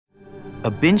A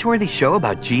binge-worthy show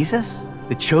about Jesus?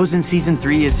 The Chosen Season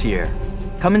 3 is here.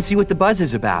 Come and see what the buzz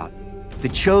is about. The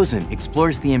Chosen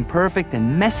explores the imperfect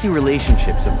and messy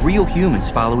relationships of real humans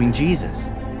following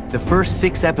Jesus. The first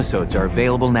 6 episodes are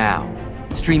available now.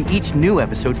 Stream each new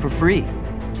episode for free.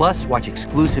 Plus, watch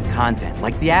exclusive content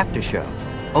like The After Show,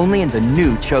 only in the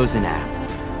new Chosen app.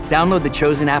 Download the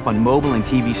Chosen app on mobile and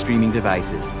TV streaming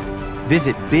devices.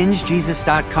 Visit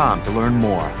bingejesus.com to learn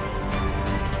more.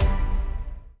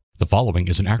 The following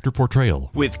is an actor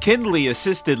portrayal. With Kindly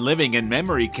Assisted Living and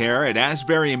Memory Care at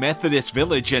Asbury Methodist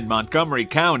Village in Montgomery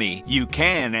County, you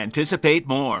can anticipate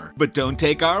more. But don't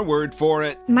take our word for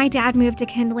it. My dad moved to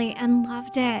Kindly and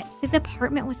loved it. His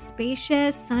apartment was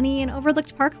spacious, sunny, and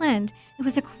overlooked Parkland. It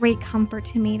was a great comfort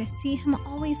to me to see him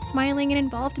always smiling and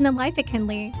involved in the life at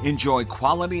Kindly. Enjoy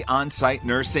quality on-site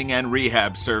nursing and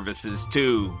rehab services,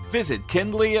 too. Visit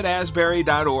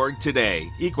kindleyAtAsbury.org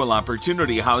today. Equal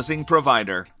Opportunity Housing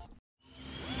Provider.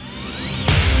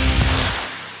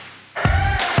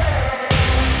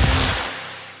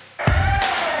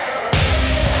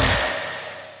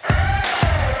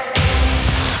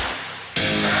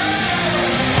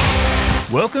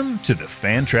 Welcome to the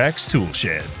Fantrax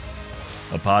Toolshed,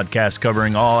 a podcast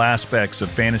covering all aspects of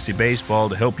fantasy baseball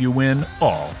to help you win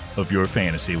all of your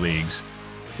fantasy leagues.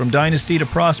 From dynasty to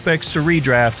prospects to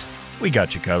redraft, we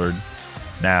got you covered.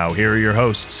 Now, here are your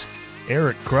hosts,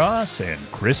 Eric Cross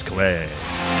and Chris Clegg.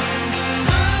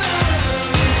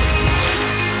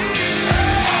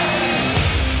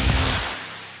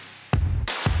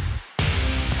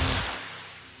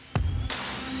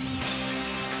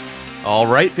 All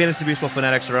right, fantasy baseball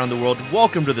fanatics around the world,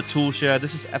 welcome to the Toolshed.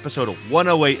 This is episode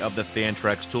 108 of the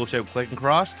Fantrax Toolshed with Clegg and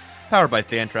Cross, powered by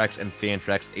Fantrax and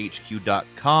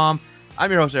FantraxHQ.com.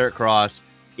 I'm your host, Eric Cross.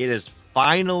 It is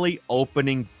finally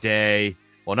opening day.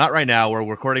 Well, not right now. We're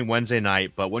recording Wednesday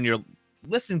night, but when you're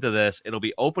listening to this, it'll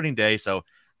be opening day. So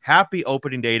happy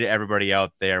opening day to everybody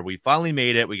out there. We finally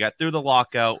made it. We got through the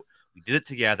lockout. We did it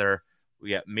together. We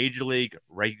got Major League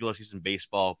regular season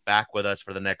baseball back with us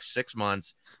for the next 6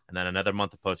 months, and then another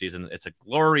month of postseason. It's a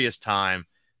glorious time.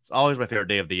 It's always my favorite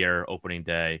day of the year, opening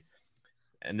day.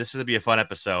 And this is going to be a fun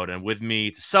episode. And with me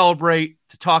to celebrate,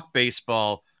 to talk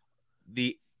baseball,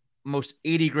 the most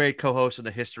 80 grade co-host in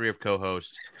the history of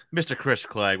co-hosts, Mr. Chris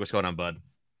Clegg. What's going on, bud?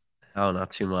 Oh,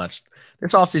 not too much.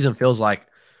 This offseason feels like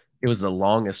it was the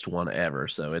longest one ever.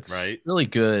 So it's really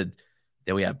good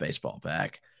that we have baseball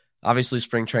back. Obviously,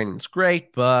 spring training is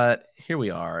great, but here we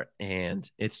are, and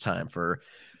it's time for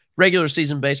regular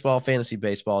season baseball. Fantasy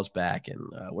baseball is back, and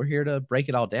we're here to break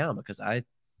it all down because I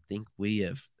think we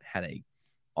have had a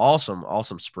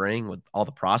awesome spring with all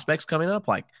the prospects coming up.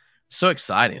 Like, so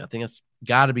exciting. I think it's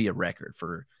got to be a record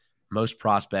for most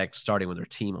prospects starting with their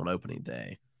team on opening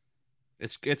day.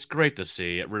 It's great to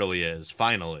see. It really is,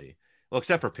 finally. Well,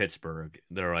 except for Pittsburgh.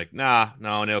 They're like, no,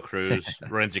 Neil Cruz,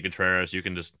 Renzi Contreras, you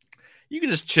can just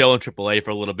chill in AAA for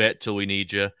a little bit till we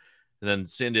need you. And then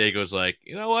San Diego's like,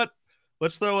 you know what?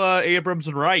 Let's throw Abrams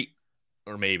and Wright.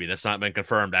 Or maybe that's not been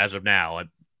confirmed as of now at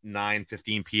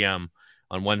 9:15 p.m.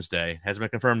 on Wednesday. Hasn't been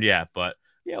confirmed yet, but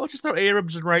yeah, let's just throw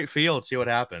Abrams in right field, see what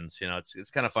happens. You know, it's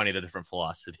kind of funny the different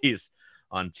philosophies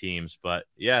on teams, but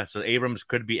yeah, so Abrams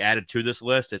could be added to this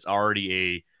list. It's already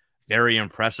a very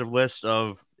impressive list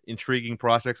of intriguing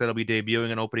prospects that'll be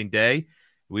debuting on opening day.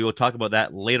 We will talk about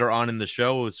that later on in the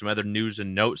show with some other news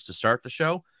and notes to start the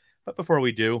show. But before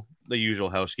we do, the usual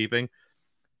housekeeping.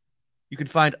 You can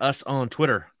find us on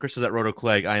Twitter. Chris is at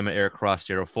RotoClegg. I am at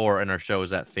EricCross04, and our show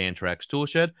is at Fantrax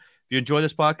Toolshed. If you enjoy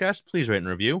this podcast, please rate and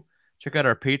review. Check out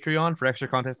our Patreon for extra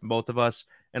content from both of us.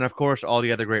 And, of course, all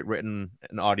the other great written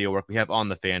and audio work we have on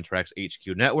the Fantrax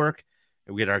HQ network.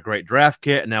 And we get our great draft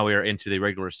kit, and now we are into the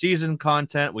regular season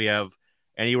content. We have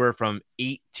anywhere from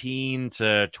 18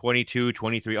 to 22,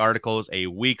 23 articles a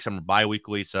week. Some are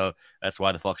bi-weekly, so that's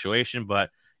why the fluctuation.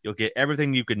 But you'll get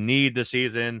everything you could need this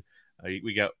season.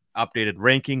 We got updated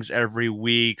rankings every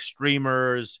week,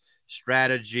 streamers,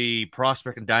 strategy,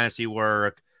 prospect and dynasty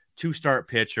work, two-start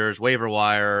pitchers, waiver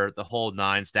wire, the whole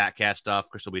nine, StatCast stuff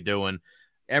Chris will be doing.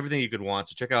 Everything you could want.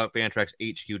 So check out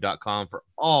FantraxHQ.com for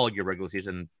all your regular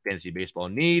season fantasy baseball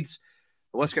needs.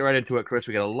 But let's get right into it, Chris.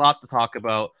 We got a lot to talk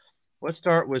about. Let's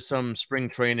start with some spring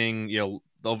training,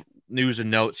 the news and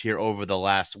notes here over the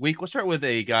last week. We'll start with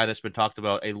a guy that's been talked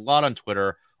about a lot on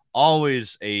Twitter,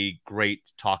 always a great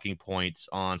talking point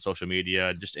on social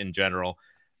media, just in general.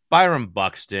 Byron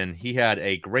Buxton, he had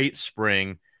a great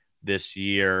spring this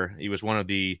year. He was one of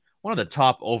the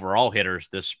top overall hitters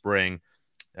this spring.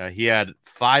 He had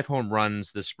 5 home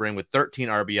runs this spring with 13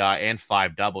 RBI and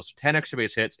 5 doubles, 10 extra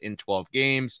base hits in 12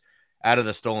 games. out of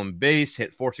the stolen base,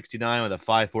 hit 469 with a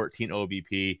 514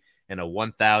 OBP and a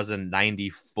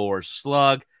 1,094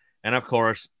 slug. And of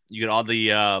course, you get all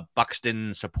the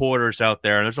Buxton supporters out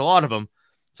there, and there's a lot of them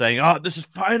saying, "Oh, this is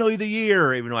finally the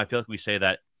year," even though I feel like we say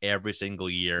that every single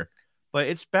year. But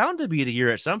it's bound to be the year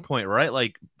at some point, right?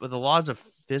 Like, with the laws of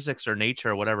physics or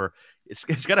nature or whatever,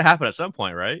 it's got to happen at some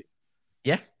point, right?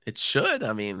 Yeah, it should.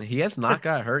 I mean, he has not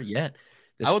got hurt yet.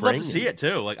 I would love to see it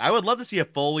too. Like, I would love to see a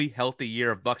fully healthy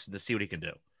year of Buxton to see what he can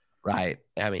do. Right.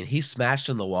 I mean, he smashed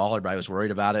in the wall. Everybody was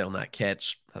worried about it on that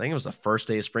catch. I think it was the first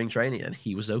day of spring training, and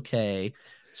he was okay.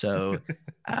 So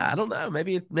I don't know.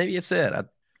 Maybe it's it.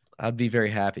 I'd be very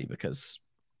happy because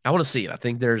I want to see it. I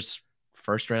think there's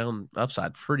first round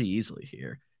upside pretty easily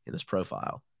here in this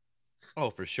profile.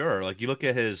 Oh, for sure. Like, you look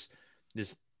at his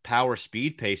power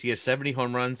speed pace. He has 70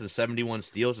 home runs and 71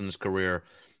 steals in his career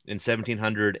in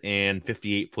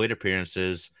 1,758 plate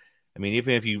appearances. I mean,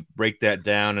 even if you break that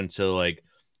down into like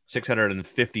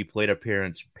 650 plate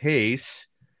appearance pace,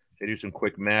 I do some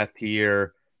quick math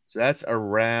here. So that's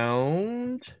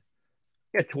around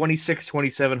 26,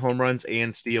 27 home runs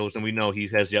and steals. And we know he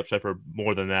has the upside for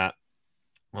more than that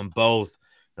on both.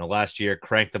 Last year,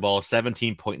 cranked the ball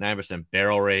 17.9%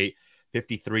 barrel rate,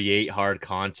 53.8 hard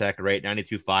contact rate,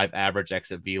 92.5 average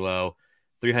exit velo,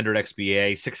 300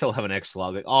 XBA, 611 X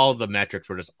slug. Like, all the metrics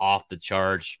were just off the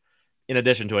charts, in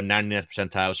addition to a 99th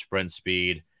percentile sprint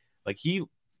speed. Like, he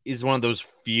is one of those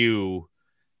few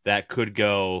that could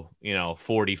go,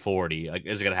 40-40. Like,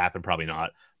 is it going to happen? Probably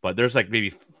not. But there's like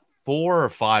maybe 4 or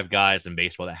 5 guys in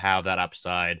baseball that have that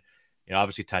upside.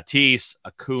 Obviously Tatis,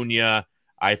 Acuna,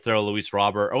 I throw Luis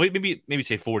Robert, or maybe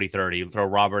say 40-30. Throw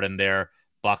Robert in there,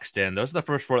 Buxton. Those are the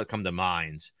first 4 that come to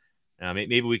mind.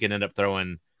 Maybe we can end up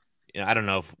throwing, I don't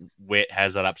know if Witt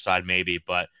has that upside maybe,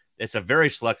 but it's a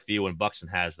very select few when Buxton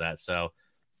has that. So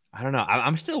I don't know.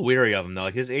 I'm still weary of him though.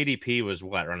 Like, his ADP was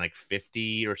around like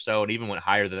 50 or so, and even went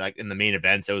higher than like in the main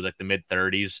events. It was like the mid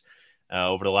 30s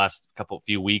over the last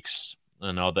few weeks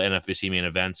and all the NFBC main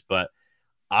events. But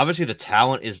obviously the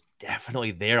talent is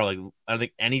definitely there. Like, I don't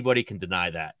think anybody can deny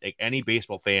that. Like, any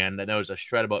baseball fan that knows a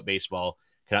shred about baseball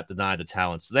cannot deny the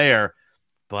talent's there.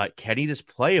 But can he just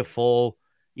play a full,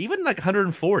 even like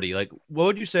 140? Like, what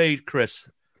would you say, Chris,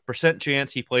 percent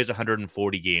chance he plays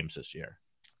 140 games this year?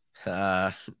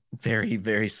 Very,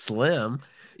 very slim.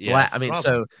 Yeah, I mean,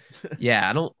 so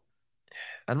yeah,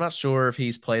 I'm not sure if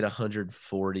he's played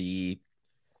 140.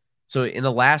 So in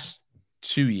the last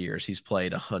 2 years, he's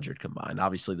played 100 combined.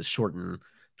 Obviously, the shortened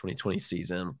 2020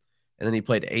 season, and then he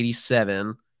played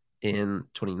 87 in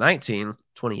 2019,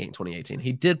 28 in 2018.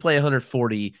 He did play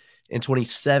 140 in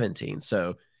 2017,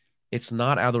 so it's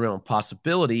not out of the realm of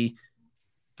possibility,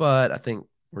 but I think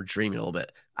we're dreaming a little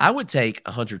bit. I would take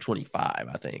 125.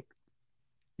 I think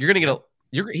you're going to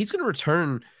get he's going to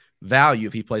return value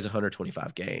if he plays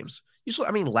 125 games.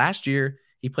 Last year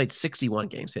he played 61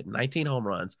 games, hit 19 home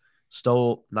runs,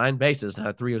 stole 9 bases, and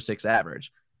had a 306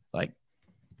 average. Like,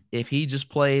 if he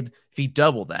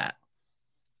doubled that,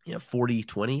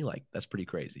 40-20, like, that's pretty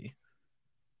crazy.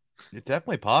 It's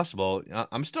definitely possible.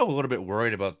 I'm still a little bit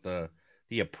worried about the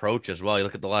approach as well. You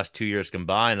look at the last 2 years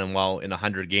combined, and while in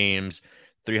 100 games,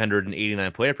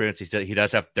 389 plate appearances, he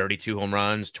does have 32 home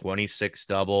runs, 26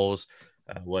 doubles,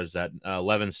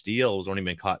 11 steals, only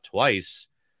been caught twice,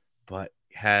 but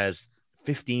has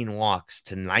 15 walks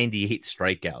to 98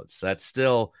 strikeouts. So that's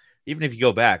still, even if you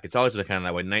go back, it's always been kind of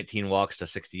that way. 19 walks to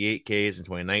 68 Ks in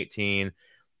 2019,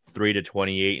 3 to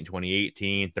 28 in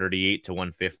 2018, 38 to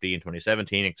 150 in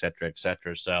 2017, et cetera, et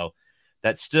cetera. So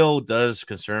that still does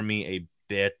concern me a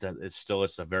bit. That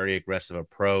it's a very aggressive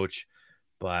approach,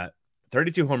 but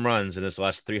 32 home runs in his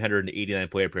last 389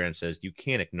 plate appearances, you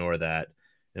can't ignore that.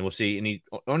 And we'll see. And he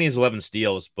only has 11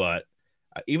 steals, but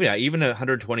even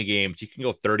 120 games, he can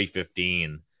go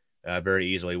 30-15 very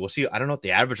easily. We'll see. I don't know what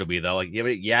the average will be though. Like,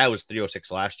 it was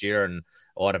 306 last year, and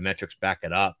a lot of metrics back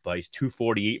it up. But he's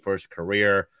 248 for his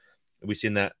career. We've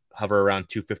seen that hover around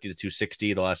 250 to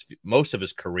 260 most of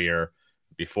his career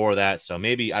before that. So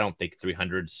maybe, I don't think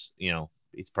 300s.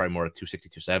 It's probably more 260,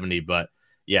 270. But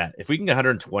yeah, if we can get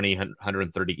 120,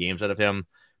 130 games out of him,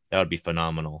 that would be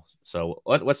phenomenal. So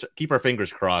let's keep our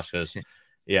fingers crossed, because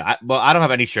I don't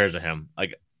have any shares of him.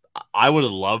 Like, I would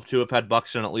have loved to have had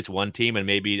Buxton on at least one team, and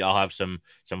maybe I'll have some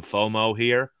FOMO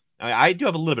here. I do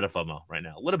have a little bit of FOMO right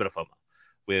now,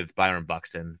 with Byron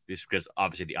Buxton, just because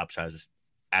obviously the upside is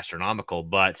astronomical,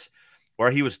 but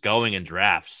where he was going in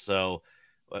drafts. So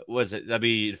what was it? That'd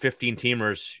be 15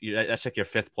 teamers. That's like your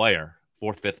fifth player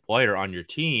on your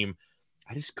team.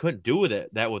 I just couldn't do with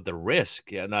it. That with the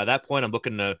risk. And at that point, I'm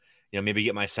looking to maybe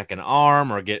get my second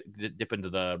arm or dip into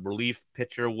the relief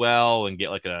pitcher well and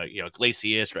get like a,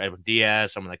 Iglesias or Edwin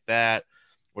Diaz, something like that,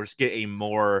 or just get a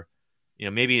more,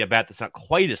 maybe a bat that's not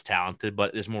quite as talented,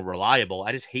 but is more reliable.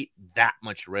 I just hate that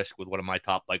much risk with one of my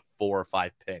top like 4 or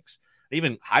 5 picks.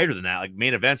 Even higher than that, like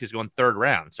main events, he's going 3rd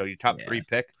round. So your top 3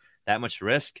 pick, that much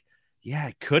risk. Yeah,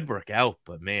 it could work out,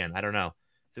 but man, I don't know.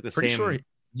 It's like the same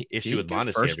issue with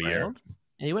Mondesi every year.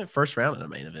 Yeah, he went 1st round in a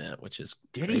main event, which is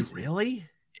crazy. He really?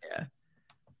 Yeah.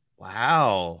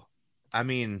 Wow. I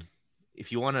mean,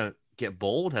 if you want to get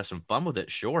bold, have some fun with it,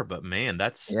 sure. But man,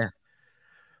 that's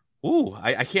Ooh,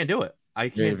 I can't do it. I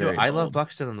can't do it. I love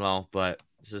Buxton and all, but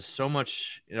this is so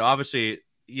much. Obviously,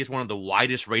 he has one of the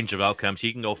widest range of outcomes.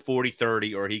 He can go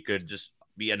 40-30, or he could just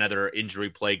be another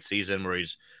injury-plagued season where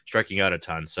he's striking out a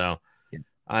ton. So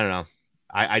I don't know.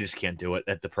 I just can't do it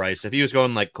at the price. If he was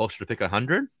going like closer to pick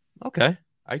 100, okay,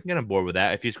 I can get on board with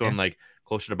that. If he's going like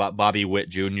closer to Bobby Witt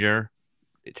Jr.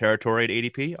 territory at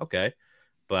ADP, okay,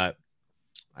 but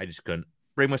I just couldn't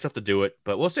bring myself to do it.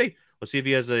 But we'll see. We'll see if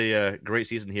he has a great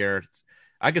season here.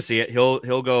 I can see it.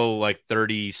 He'll go like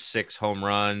 36 home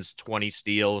runs, 20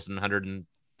 steals, and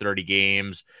 130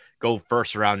 games. Go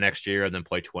first round next year, and then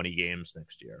play 20 games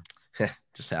next year.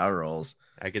 Just how it rolls.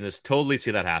 I can just totally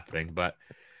see that happening. But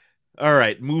all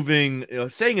right, moving.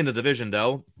 Staying in the division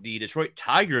though, the Detroit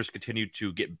Tigers continue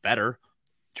to get better.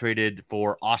 Traded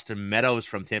for Austin Meadows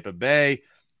from Tampa Bay.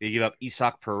 They give up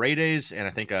Isaac Paredes and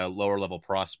I think a lower level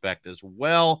prospect as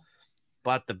well.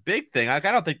 But the big thing, I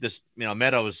don't think this,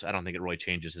 Meadows, I don't think it really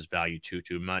changes his value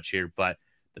too much here. But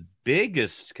the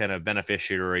biggest kind of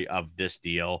beneficiary of this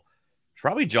deal is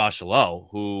probably Josh Lowe,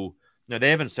 who,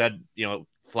 they haven't said,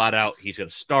 flat out he's going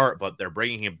to start, but they're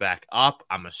bringing him back up.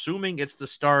 I'm assuming it's the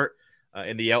start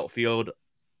in the outfield.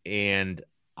 And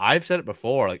I've said it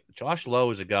before, like Josh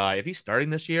Lowe is a guy, if he's starting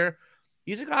this year,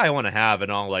 he's a guy I want to have in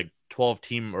all like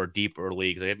 12-team or deeper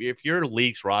leagues. Like if your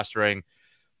league's rostering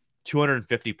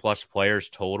 250 plus players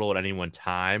total at any one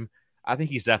time, I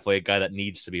think he's definitely a guy that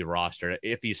needs to be rostered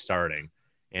if he's starting.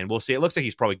 And we'll see. It looks like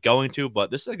he's probably going to, but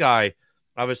this is a guy,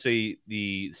 obviously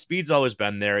the speed's always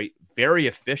been there. Very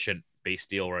efficient base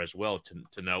stealer as well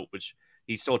to note, which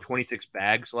he stole 26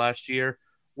 bags last year,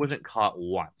 wasn't caught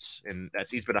once. And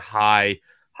he's been a high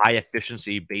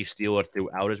efficiency base stealer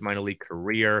throughout his minor league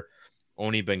career.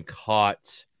 Only been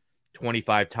caught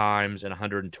 25 times and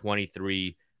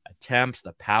 123 attempts.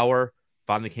 The power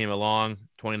finally came along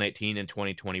 2019 and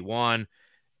 2021.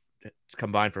 It's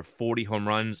combined for 40 home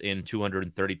runs in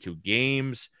 232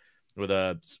 games with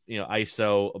a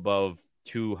ISO above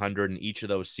 200 in each of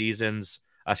those seasons.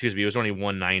 Excuse me, it was only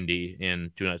 190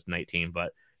 in 2019,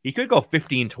 but he could go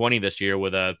 15-20 this year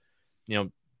with a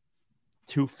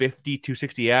 250,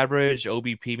 260 average,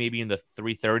 OBP maybe in the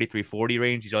 330, 340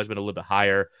 range. He's always been a little bit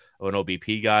higher of an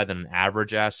OBP guy than an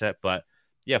average asset, but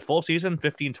yeah, full season,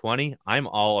 15-20. I'm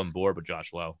all on board with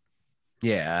Josh Lowe.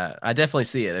 Yeah, I definitely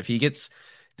see it. If he gets,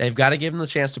 they've got to give him the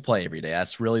chance to play every day.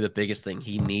 That's really the biggest thing.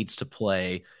 He needs to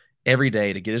play every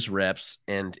day to get his reps.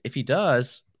 And if he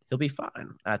does, he'll be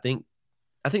fine. I think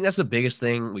that's the biggest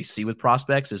thing we see with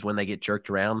prospects is when they get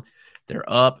jerked around,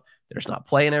 they're up, they're just not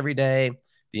playing every day.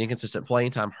 The inconsistent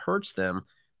playing time hurts them.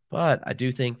 But I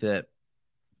do think that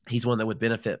he's one that would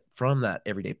benefit from that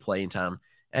everyday playing time.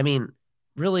 I mean,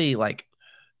 really, like,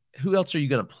 who else are you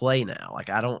going to play now? Like,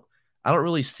 I don't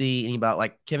really see anybody.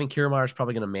 Like, Kevin Kiermaier is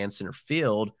probably going to man center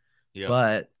field,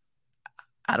 but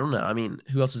I don't know. I mean,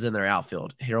 who else is in their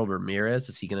outfield? Harold Ramirez,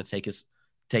 is he going to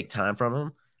take time from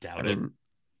him? Doubt it.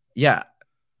 Yeah.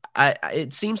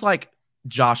 It seems like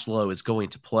Josh Lowe is going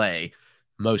to play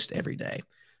most every day.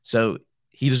 So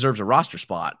he deserves a roster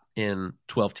spot in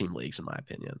 12-team leagues, in my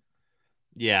opinion.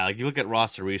 Yeah, like you look at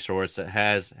roster resource that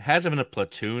has him in a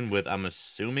platoon with, I'm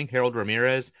assuming, Harold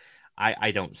Ramirez.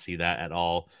 I don't see that at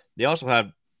all. They also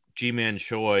have G-Man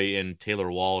Choi and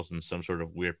Taylor Walls in some sort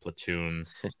of weird platoon,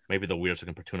 maybe the weirdest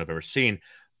looking platoon I've ever seen.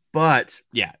 But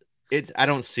yeah, I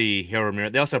don't see Harold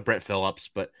Ramirez. They also have Brett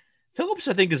Phillips, but Phillips,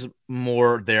 I think, is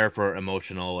more there for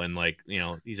emotional and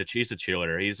he's a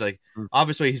cheerleader. He's like,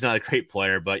 obviously he's not a great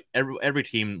player, but every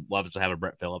team loves to have a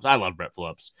Brett Phillips. I love Brett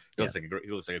Phillips. He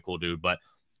looks like a cool dude, but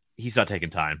he's not taking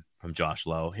time from Josh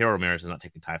Lowe. Harold Ramirez is not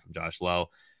taking time from Josh Lowe.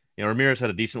 Ramirez had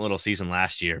a decent little season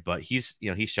last year, but he's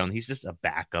shown he's just a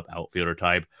backup outfielder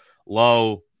type.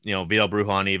 Lowe, Vito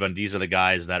Brujan, even these are the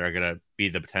guys that are going to be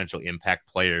the potential impact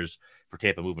players for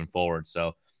Tampa moving forward.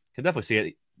 So can definitely see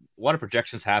it. A lot of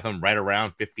projections have him right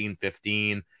around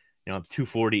 15-15,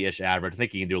 240-ish average. I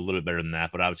think he can do a little bit better than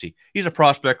that, but obviously he's a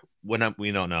prospect. We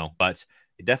don't know, but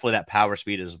definitely that power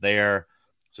speed is there.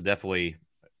 So definitely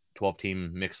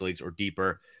 12-team mixed leagues or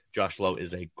deeper. Josh Lowe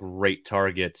is a great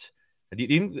target. Do you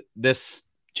think this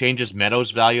changes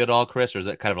Meadows' value at all, Chris, or is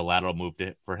that kind of a lateral move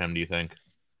for him, do you think?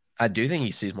 I do think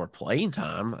he sees more playing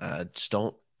time.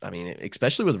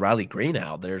 Especially with Riley Green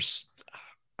out,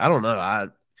 I don't know.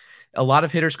 A lot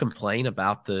of hitters complain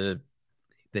about the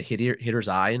hitter's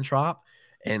eye in Trop,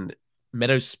 and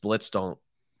Meadows' splits don't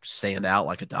stand out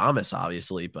like Adames,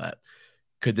 obviously, but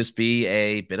could this be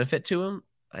a benefit to him?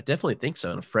 I definitely think so.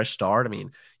 And a fresh start. I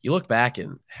mean, you look back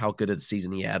and how good of the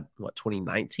season he had,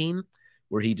 2019,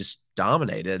 where he just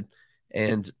dominated.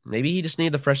 And maybe he just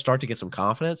needed the fresh start to get some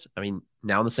confidence. I mean,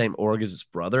 now in the same org as his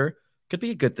brother could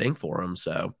be a good thing for him.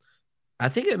 So I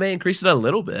think it may increase it a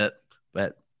little bit,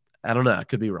 but I don't know. I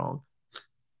could be wrong.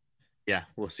 Yeah,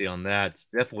 we'll see on that.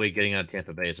 Definitely getting out of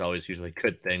Tampa Bay is always usually a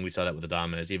good thing. We saw that with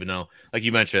Adames, even though, like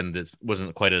you mentioned, this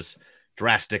wasn't quite as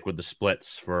drastic with the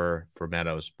splits for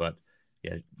Meadows. But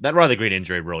yeah, that Riley Green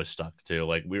injury really stuck too.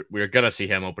 Like we're gonna see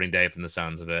him opening day from the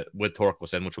sounds of it with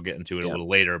Torkelson, which we'll get into it a little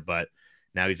later. But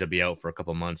now he's gonna be out for a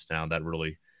couple months now. That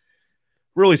really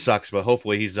sucks. But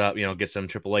hopefully he's get some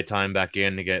AAA time back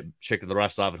in to get shaking the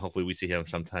rust off, and hopefully we see him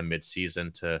sometime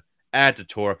mid-season to add to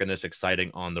torque in this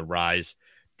exciting on the rise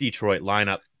Detroit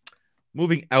lineup.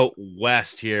 Moving out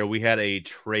west here, we had a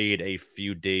trade a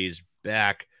few days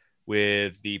back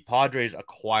with the Padres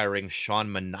acquiring Sean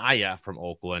Manaea from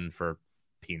Oakland for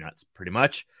peanuts, pretty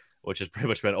much, which has pretty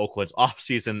much been Oakland's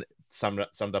offseason, summed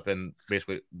up in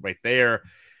basically right there.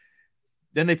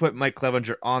 Then they put Mike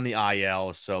Clevenger on the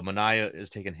IL, so Manaea is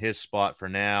taking his spot for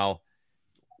now.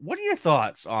 What are your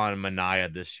thoughts on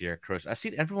Manaea this year, Chris? I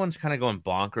see everyone's kind of going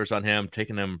bonkers on him,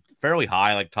 taking him fairly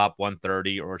high, like top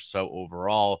 130 or so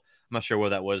overall. I'm not sure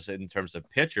where that was in terms of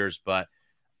pitchers, but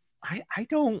I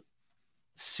don't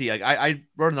see. Like, I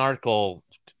wrote an article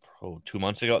 2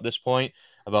 months ago at this point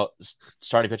about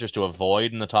starting pitchers to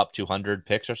avoid in the top 200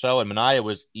 picks or so, and Manaea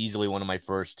was easily one of my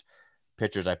first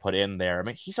pitchers I put in there. I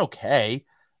mean, he's okay.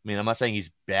 I mean, I'm not saying he's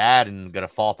bad and going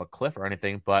to fall off a cliff or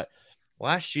anything, but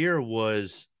last year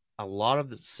was a lot of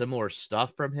the similar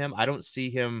stuff from him. I don't see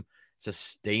him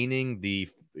sustaining the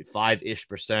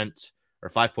 5% or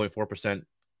 5.4%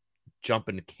 jump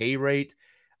in K rate.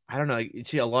 I don't know. You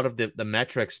see, a lot of the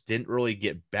metrics didn't really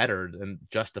get better than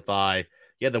justify.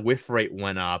 Yeah, the whiff rate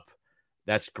went up.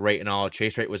 That's great and all.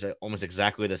 Chase rate was almost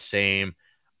exactly the same.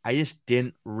 I just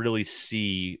didn't really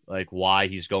see like why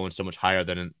he's going so much higher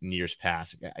than in years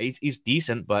past. He's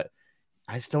decent, but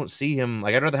I just don't see him.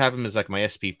 Like, I'd rather have him as like my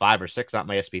SP 5 or 6, not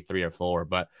my SP 3 or 4.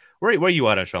 But where are you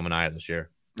at on Sean Manaea this year?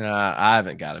 I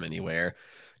haven't got him anywhere,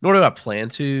 nor do I plan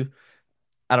to.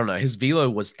 I don't know. His velo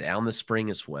was down this spring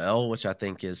as well, which I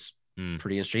think is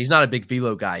pretty interesting. He's not a big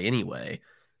velo guy anyway,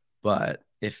 but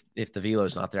if the velo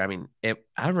is not there, I mean, I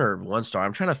remember one start.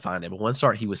 I'm trying to find it, but one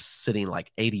start he was sitting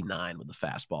like 89 with the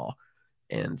fastball,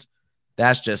 and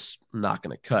that's just not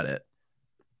going to cut it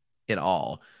at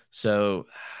all. So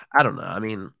I don't know. I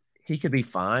mean, he could be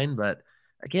fine, but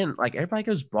again, like everybody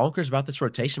goes bonkers about this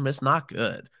rotation, but it's not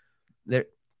good.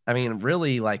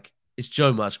 Really, like it's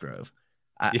Joe Musgrove.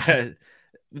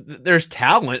 There's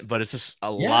talent, but it's just a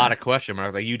lot of question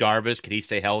marks. Like Yu Darvish, can he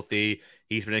stay healthy?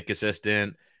 He's been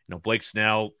inconsistent. Blake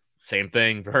Snell, same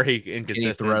thing, very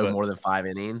inconsistent. Can he throw more than 5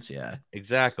 innings? Yeah,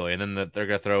 exactly. And then they're going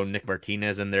to throw Nick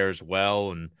Martinez in there as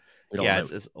well. And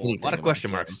it's a lot of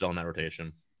question marks still in that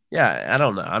rotation. Yeah, I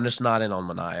don't know. I'm just not in on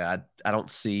Manaea. I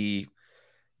don't see,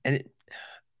 I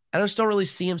just don't really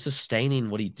see him sustaining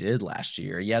what he did last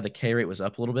year. Yeah, the K rate was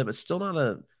up a little bit, but still not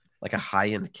a high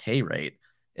end K rate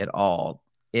at all.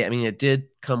 It did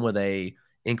come with a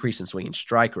increase in swinging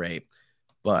strike rate,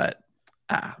 but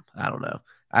I don't know.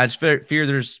 I just fear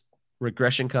there's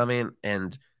regression coming,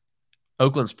 and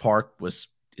Oakland's park is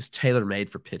tailor made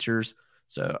for pitchers,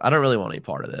 so I don't really want any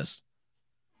part of this.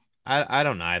 I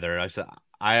don't either. I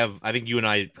think you and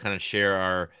I kind of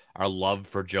share our love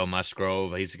for Joe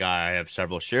Musgrove. He's a guy I have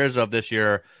several shares of this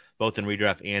year, both in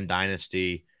redraft and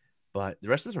dynasty. But the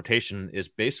rest of this rotation has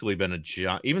basically been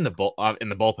even in the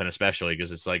bullpen, especially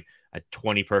because it's like a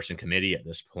 20-person committee at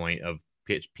this point of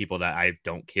people that I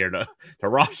don't care to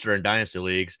roster in dynasty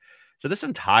leagues. So this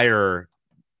entire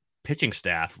pitching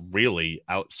staff, really,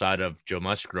 outside of Joe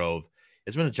Musgrove,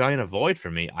 has been a giant avoid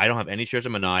for me. I don't have any shares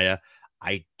of Manaea.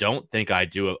 I don't think I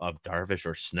do of Darvish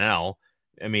or Snell.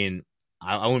 I mean,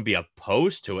 I wouldn't be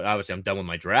opposed to it. Obviously, I'm done with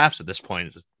my drafts at this point.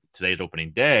 It's today's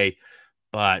opening day,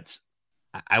 but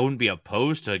I wouldn't be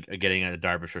opposed to getting a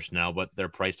Darvish or Snell, but their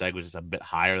price tag was just a bit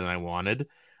higher than I wanted.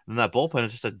 And that bullpen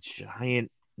is just a giant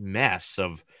mess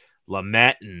of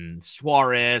Lamet and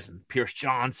Suarez and Pierce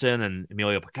Johnson and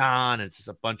Emilio Pagan. It's just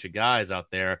a bunch of guys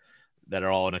out there that are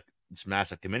all in this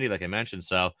massive committee, like I mentioned.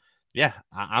 So Yeah,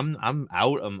 I'm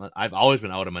out. I've always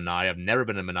been out of Minaya. I've never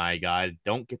been a Minaya guy.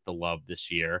 Don't get the love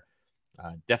this year.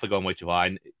 Definitely going way too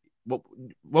high. What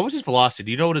was his velocity?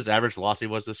 Do you know what his average velocity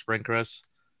was this spring, Chris?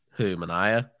 Who,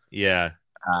 Minaya? Yeah.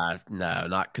 No,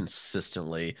 not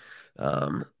consistently.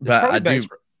 But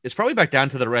it's probably back down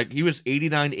to the reg. He was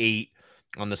 89.8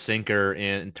 on the sinker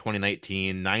in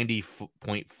 2019,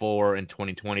 90.4 in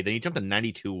 2020. Then he jumped to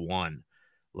 92.1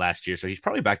 last year. So he's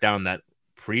probably back down in that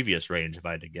previous range, if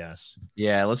I had to guess.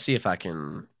 Yeah, let's see if I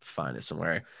can find it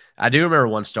somewhere. I do remember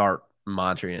one start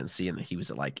monitoring and seeing that he was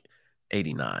at like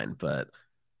 89, but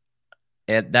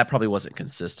that probably wasn't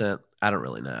consistent. I don't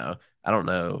really know. I don't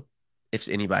know if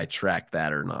anybody tracked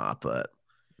that or not, but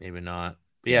maybe not.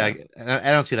 But yeah,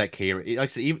 I don't see that K rate. Like I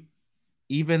said,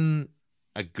 even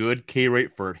a good K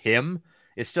rate for him,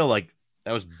 it's still like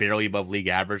that was barely above league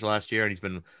average last year, and he's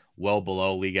been well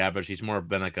below league average. He's more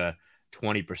been like a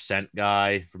 20%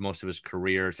 guy for most of his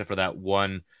career, except for that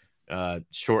one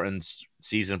shortened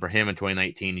season for him in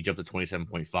 2019. He jumped to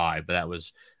 27.5, but that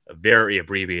was very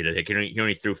abbreviated. He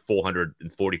only threw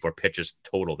 444 pitches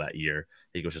total that year. I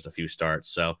think it was just a few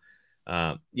starts. So,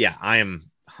 yeah, I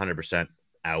am 100%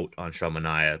 out on Sean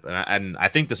Manaea. And I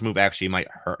think this move actually might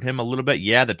hurt him a little bit.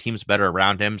 Yeah, the team's better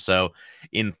around him. So,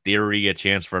 in theory, a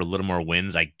chance for a little more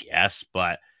wins, I guess.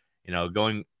 But,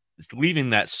 leaving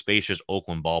that spacious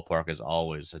Oakland ballpark is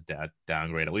always a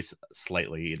downgrade, at least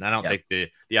slightly. And I don't think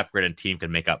the upgraded team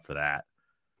can make up for that.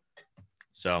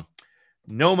 So,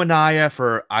 no Manaea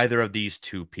for either of these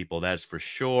two people, that's for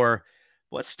sure.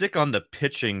 Let's stick on the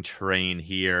pitching train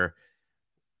here.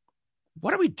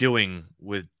 What are we doing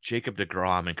with Jacob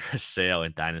deGrom and Chris Sale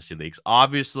in dynasty leagues?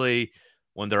 Obviously,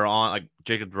 when they're on, like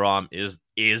Jacob deGrom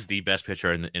is the best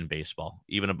pitcher in baseball,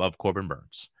 even above Corbin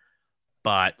Burns.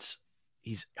 But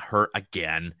he's hurt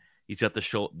again. He's got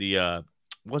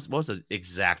what was the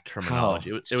exact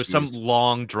terminology? It was some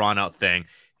long drawn out thing.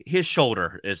 His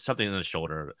shoulder is something in the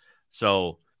shoulder.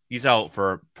 So he's out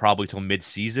for probably till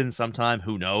mid-season sometime.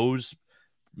 Who knows?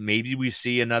 Maybe we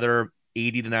see another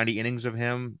 80 to 90 innings of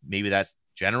him. Maybe that's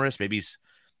generous. Maybe he's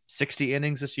 60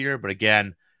 innings this year. But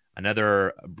again,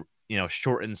 another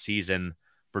shortened season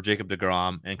for Jacob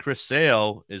deGrom. And Chris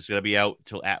Sale is going to be out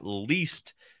till at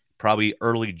least probably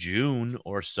early June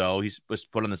or so. He was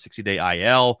put on the 60-day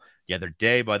IL the other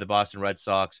day by the Boston Red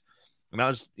Sox. And I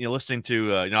was, listening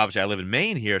to, obviously I live in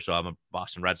Maine here, so I'm a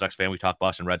Boston Red Sox fan. We talk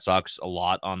Boston Red Sox a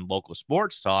lot on local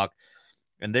sports talk,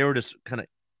 and they were just kind of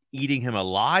eating him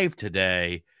alive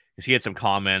today because he had some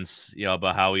comments,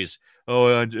 about how it's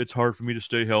hard for me to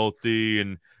stay healthy,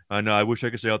 and I know I wish I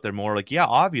could stay out there more. Like, yeah,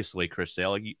 obviously, Chris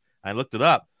Sale. Like, I looked it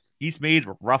up. He's made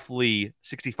roughly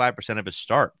 65% of his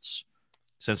starts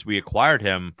since we acquired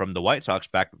him from the White Sox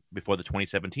back before the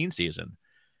 2017 season.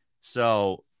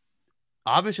 So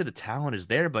obviously the talent is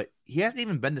there, but he hasn't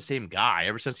even been the same guy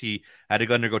ever since he had to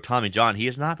go undergo Tommy John. He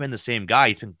has not been the same guy.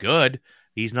 He's been good.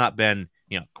 He's not been,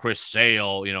 Chris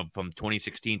Sale, from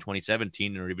 2016,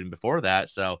 2017, or even before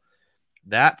that. So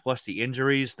that plus the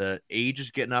injuries, the age is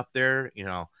getting up there.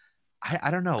 I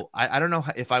don't know. I don't know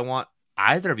if I want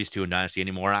either of these two in Dynasty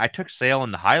anymore. I took Sale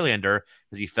in the Highlander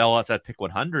because he fell outside pick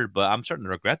 100, but I'm starting to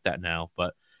regret that now.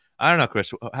 But I don't know,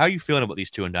 Chris. How are you feeling about these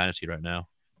two in Dynasty right now?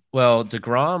 Well,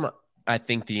 deGrom, I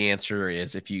think the answer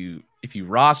is if you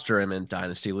roster him in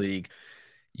Dynasty League,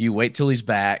 you wait till he's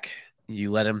back,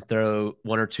 you let him throw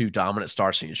one or two dominant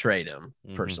starts and you trade him,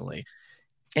 personally.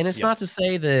 And it's not to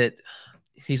say that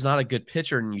he's not a good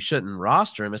pitcher and you shouldn't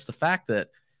roster him. It's the fact that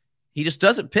he just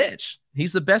doesn't pitch.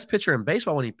 He's the best pitcher in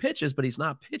baseball when he pitches, but he's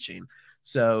not pitching.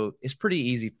 So it's pretty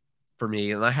easy for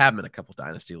me, and I have him in a couple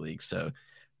Dynasty leagues. So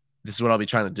this is what I'll be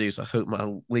trying to do. So I hope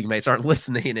my league mates aren't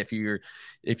listening if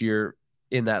you're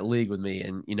in that league with me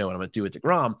and you know what I'm going to do with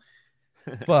deGrom.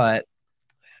 But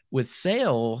with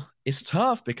Sale, it's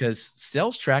tough because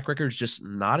Sale's track record is just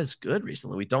not as good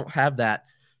recently. We don't have that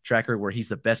track record where he's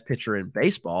the best pitcher in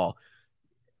baseball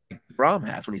deGrom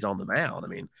has when he's on the mound. I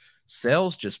mean,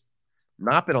 Sale's just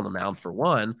not been on the mound for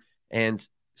one. And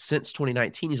since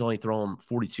 2019, he's only thrown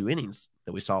 42 innings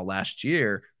that we saw last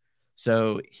year.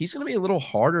 So he's going to be a little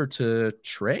harder to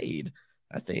trade,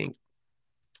 I think.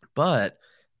 But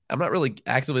I'm not really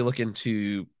actively looking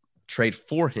to trade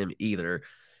for him either.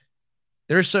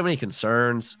 There's so many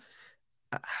concerns.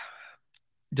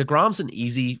 deGrom's an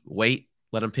easy wait,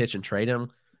 let him pitch and trade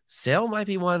him. Sale might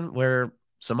be one where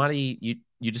somebody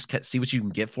you just can't see what you can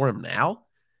get for him now.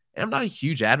 And I'm not a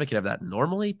huge advocate of that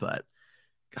normally, but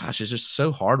gosh, it's just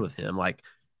so hard with him. Like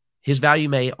his value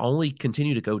may only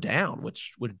continue to go down,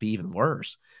 which would be even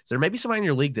worse. So there may be somebody in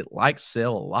your league that likes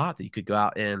Sale a lot that you could go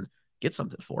out and get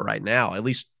something for right now. At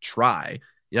least try.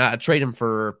 I'd trade him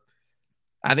for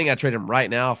I think I trade him right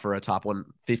now for a top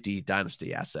 150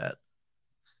 dynasty asset.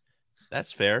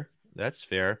 That's fair. That's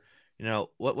fair.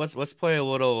 Let's play a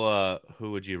little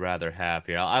who would you rather have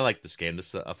here. I like this game.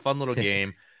 This is a fun little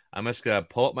game. I'm just gonna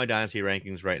pull up my dynasty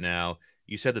rankings right now.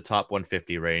 You said the top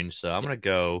 150 range, so I'm gonna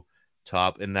go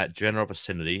top in that general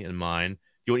vicinity in mind.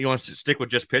 You want to stick with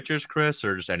just pitchers, Chris,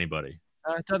 or just anybody?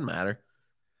 It doesn't matter.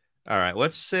 All right.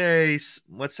 Let's say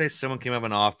someone came up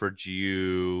and offered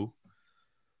you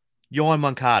Yoan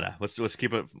Moncada. Let's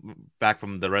keep it back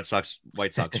from the Red Sox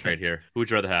White Sox trade here. Who would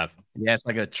you rather have? Yeah, it's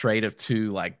like a trade of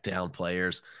two like down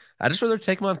players. I just rather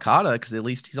take Moncada because at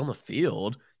least he's on the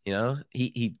field.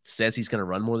 He says he's going to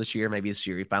run more this year. Maybe this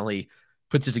year he finally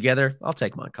puts it together. I'll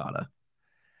take Moncada.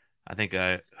 I think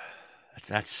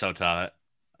that's so tough.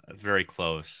 Very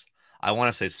close. I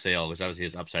want to say Sale because obviously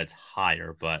his upside's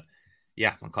higher, but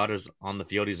yeah, Moncada's on the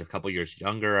field. He's a couple years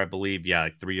younger, I believe. Yeah,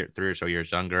 like three or so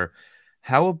years younger.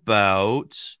 How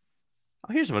about?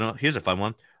 Oh, here's a fun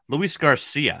one. Luis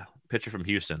Garcia, pitcher from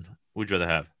Houston. Who'd you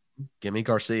rather have? Give me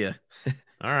Garcia.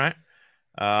 All right.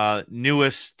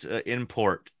 Newest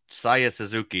import, Saya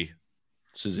Suzuki.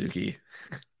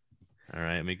 All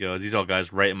right, let me go. These all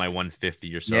guys right in my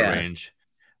 150 or so range.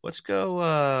 Let's go.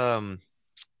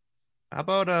 How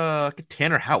about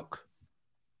Tanner Houck?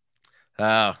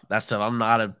 Oh, that's tough. I'm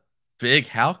not a big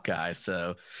Houck guy,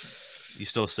 so you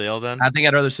still Sale then? I think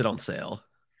I'd rather sit on Sale.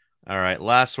 All right,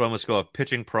 last one. Let's go a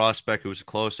pitching prospect who's the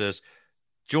closest.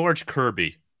 George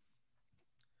Kirby.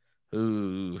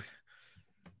 Ooh,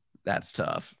 that's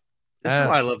tough. This is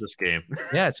why I love this game.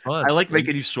 Yeah, it's fun. I like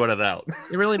making you sweat it out.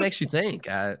 It really makes you think.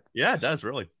 Yeah, it does,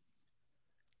 really.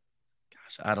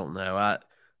 Gosh, I don't know.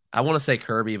 I want to say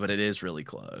Kirby, but it is really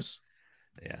close.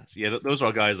 Yeah, those are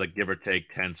all guys like give or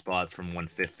take 10 spots from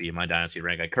 150 in my dynasty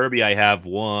rank. Like Kirby, I have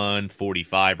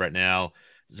 145 right now.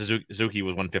 Suzuki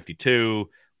was 152.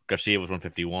 Garcia was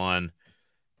 151.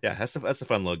 Yeah, that's a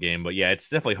fun little game. But yeah, it's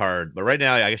definitely hard. But right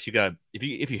now, I guess you got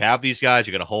if you have these guys,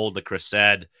 you got to hold, like Chris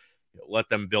said, let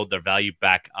them build their value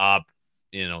back up.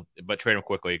 But trade them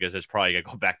quickly because it's probably gonna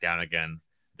go back down again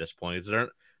at this point. They're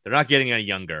not getting any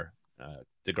younger,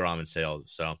 DeGrom and Sale.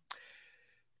 So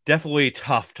definitely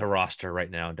tough to roster right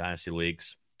now in dynasty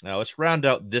leagues. Now let's round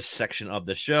out this section of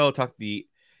the show. Talk the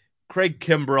Craig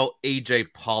Kimbrel,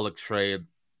 AJ Pollock trade.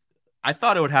 I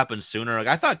thought it would happen sooner.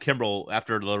 I thought Kimbrel,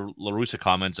 after the La Russa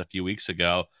comments a few weeks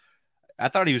ago, I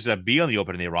thought he was going to be on the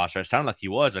opening day roster. It sounded like he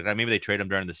was. Like maybe they trade him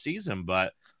during the season,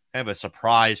 but kind of a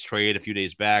surprise trade a few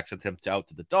days back. Sent him out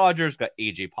to the Dodgers. Got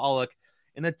AJ Pollock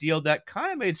in a deal that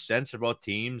kind of made sense for both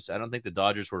teams. I don't think the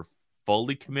Dodgers were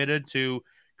fully committed to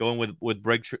going with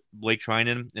Blake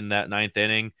Treinen in that ninth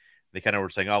inning. They kind of were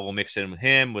saying, "Oh, we'll mix in with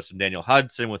him, with some Daniel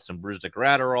Hudson, with some Brusdar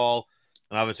Graterol,"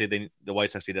 and obviously the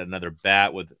White Sox needed another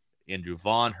bat with Andrew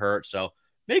Vaughn hurt, so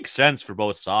makes sense for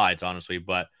both sides, honestly.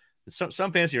 But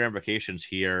some fantasy ramifications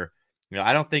here.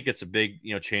 I don't think it's a big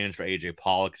change for AJ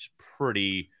Pollock. It's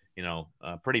pretty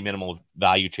minimal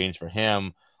value change for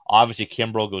him. Obviously,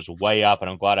 Kimbrel goes way up, and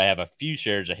I'm glad I have a few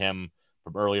shares of him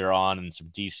from earlier on and some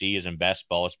DCs and best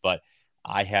balls, but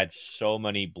I had so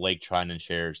many Blake Treinen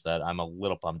shares that I'm a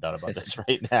little bummed out about this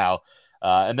right now.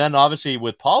 And then obviously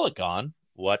with Pollock gone,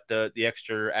 what the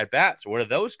extra at bats, where do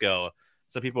those go?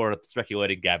 Some people are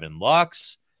speculating Gavin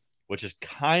Lux, which is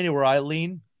kind of where I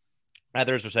lean.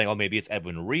 Others are saying, oh, maybe it's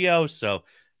Edwin Rios. So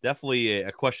definitely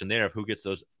a question there of who gets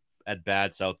those at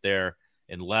bats out there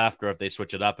in left, or if they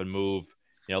switch it up and move.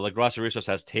 Like Ross Arisos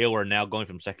has Taylor now going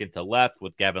from second to left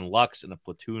with Gavin Lux in a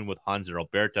platoon with Hanser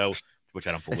Alberto, which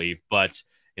I don't believe. But,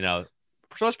 so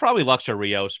it's probably Lux or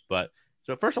Rios. But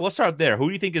so first of all, let's start there. Who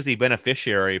do you think is the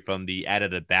beneficiary from the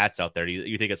added at bats out there? Do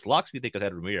you think it's Lux? Or do you think it's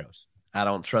Edwin Rios? I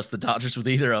don't trust the Dodgers with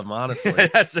either of them, honestly.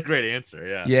 That's a great answer.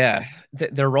 Yeah. Yeah.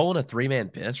 They're rolling a 3-man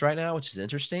bench right now, which is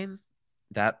interesting.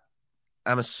 That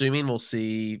I'm assuming we'll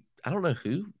see. I don't know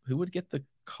who would get the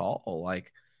call.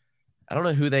 Like, I don't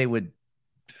know who they would.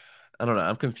 I don't know.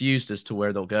 I'm confused as to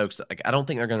where they'll go. Cause I don't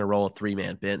think they're going to roll a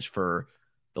 3-man bench for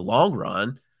the long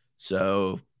run.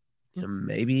 So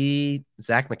maybe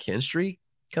Zach McKinstry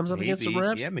comes up against some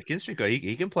reps. Yeah. McKinstry,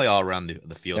 he can play all around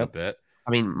the field a bit.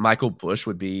 I mean, Michael Busch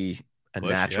would be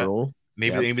natural.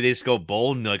 Yeah. Maybe they just go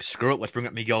bold and like, screw it. Let's bring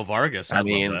up Miguel Vargas. I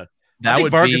mean, that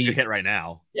would Vargas could hit right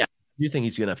now. Yeah. I do think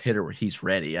he's going to have hitter where he's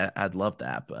ready. I'd love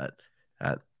that, but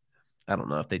I don't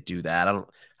know if they do that.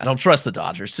 I don't trust the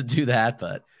Dodgers to do that,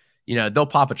 but they'll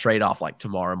pop a trade off like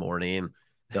tomorrow morning.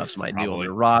 They'll have somebody new on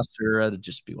their roster. It'll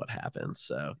just be what happens.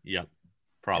 So yeah,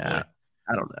 probably. Yeah,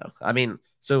 I don't know. I mean,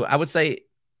 so I would say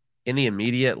in the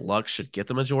immediate, Lux should get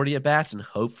the majority of bats, and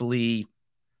hopefully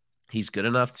he's good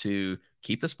enough to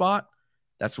keep the spot.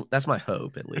 That's my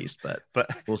hope, at least. But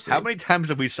we'll see. How many times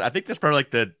have we? I think that's probably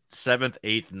like the 7th,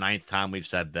 8th, 9th time we've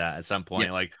said that at some point.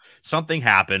 Yeah. Like something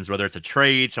happens, whether it's a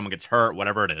trade, someone gets hurt,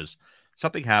 whatever it is.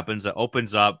 Something happens that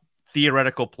opens up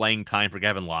theoretical playing time for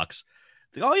Gavin Lux.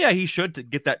 Like, oh yeah, he should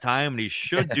get that time and he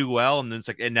should do well. And then it's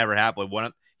like it never happened.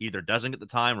 One he either doesn't get the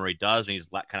time or he does, and he's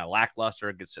kind of lackluster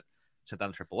and gets sent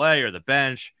down to AAA or the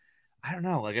bench. I don't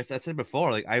know. Like I said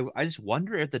before, like I just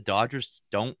wonder if the Dodgers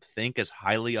don't think as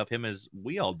highly of him as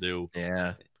we all do.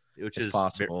 Yeah, which is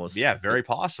possible. Very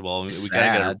possible. We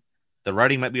gotta the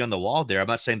writing might be on the wall there. I'm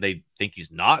not saying they think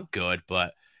he's not good,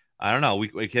 but I don't know.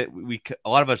 We a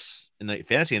lot of us in the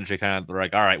fantasy industry kind of are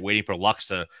like, all right, waiting for Lux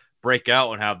to break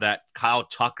out and have that Kyle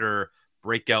Tucker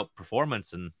breakout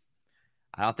performance, and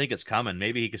I don't think it's coming.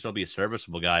 Maybe he can still be a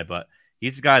serviceable guy, but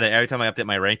he's a guy that every time I update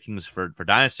my rankings for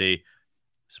Dynasty,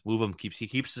 move him he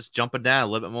keeps just jumping down a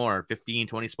little bit more, 15,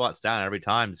 20 spots down every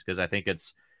time, because I think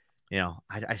it's,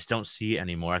 I just don't see it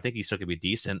anymore. I think he still could be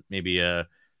decent, maybe a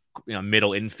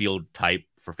middle infield type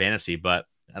for fantasy, but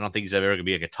I don't think he's ever going to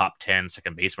be like a top 10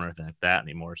 second baseman or anything like that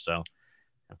anymore. So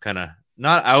I'm kind of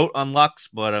not out on Lux,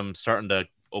 but I'm starting to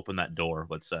open that door,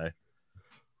 let's say.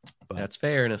 But that's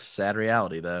fair and a sad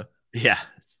reality, though. Yeah,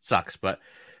 it sucks, but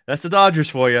that's the Dodgers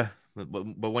for you.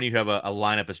 But when you have a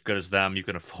lineup as good as them, you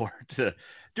can afford to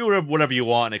do whatever you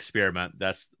want and experiment.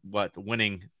 That's what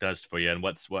winning does for you, and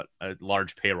what a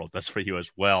large payroll does for you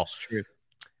as well. That's true.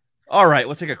 All right,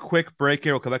 let's take a quick break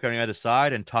here. We'll come back on the other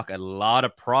side and talk a lot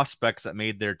of prospects that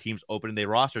made their teams opening their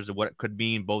rosters and what it could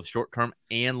mean both short-term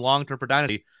and long-term for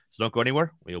Dynasty. So don't go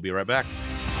anywhere. We'll be right back.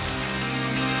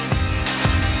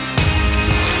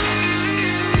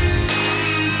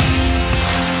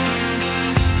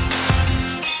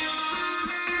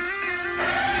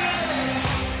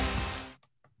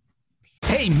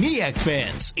 Hey, MEAC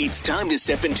fans, it's time to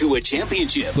step into a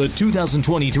championship. The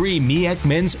 2023 MEAC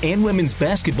Men's and Women's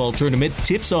Basketball Tournament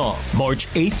tips off March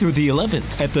 8th through the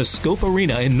 11th at the Scope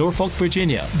Arena in Norfolk,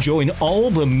 Virginia. Join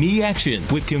all the Me action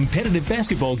with competitive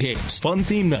basketball games, fun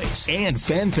theme nights, and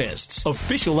fan fests,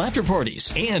 official after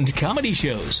parties, and comedy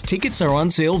shows. Tickets are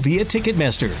on sale via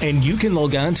Ticketmaster, and you can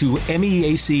log on to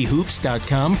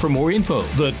meachoops.com for more info.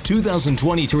 The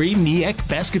 2023 MEAC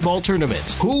Basketball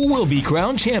Tournament. Who will be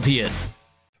crowned champion?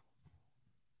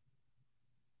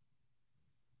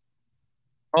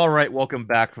 All right, welcome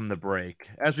back from the break.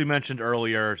 As we mentioned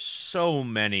earlier, so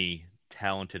many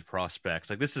talented prospects.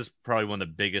 Like, this is probably one of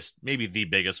the biggest, maybe the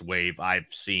biggest wave I've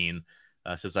seen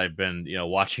since I've been,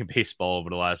 watching baseball over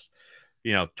the last,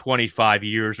 25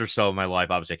 years or so of my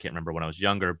life. Obviously, I can't remember when I was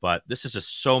younger, but this is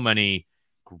just so many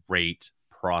great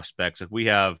prospects. Like, we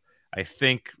have, I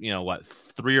think,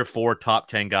 3 or 4 top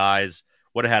 10 guys.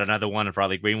 Would have had another one if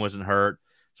Riley Green wasn't hurt.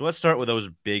 So let's start with those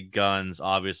big guns,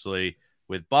 obviously,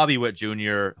 with Bobby Witt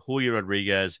Jr., Julio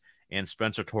Rodriguez, and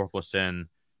Spencer Torkelson,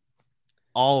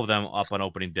 all of them up on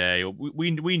opening day.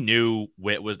 We knew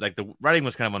Witt was, like, the writing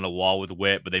was kind of on the wall with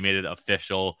Witt, but they made it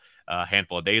official a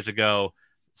handful of days ago.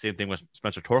 Same thing with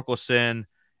Spencer Torkelson.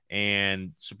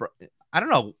 And I don't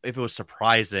know if it was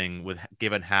surprising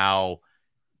given how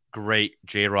great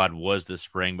J-Rod was this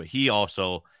spring, but he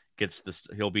also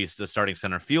he'll be the starting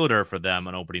center fielder for them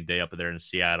on opening day up there in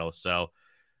Seattle. So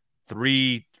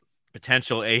 3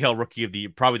 potential AL Rookie of the Year,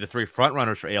 probably the 3 front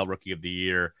runners for AL Rookie of the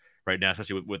Year right now,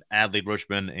 especially with Adley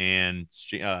Rutschman and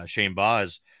Shane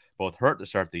Baz both hurt to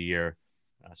start the year.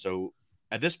 So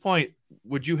at this point,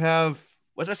 would you have?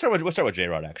 Let's start with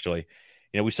J-Rod. Actually,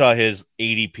 we saw his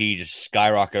ADP just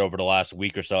skyrocket over the last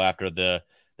week or so after the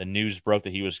news broke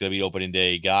that he was going to be opening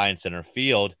day guy in center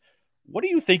field. What are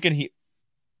you thinking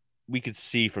we could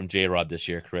see from J-Rod this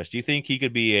year, Chris? Do you think he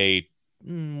could be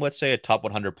let's say a top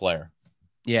 100 player?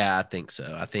 Yeah, I think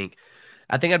so. I think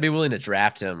I'd be willing to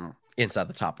draft him inside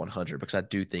the top 100 because I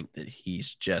do think that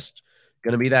he's just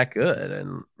going to be that good.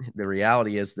 And the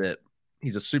reality is that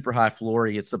he's a super high floor.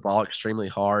 He hits the ball extremely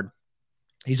hard.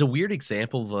 He's a weird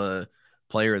example of a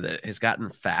player that has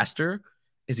gotten faster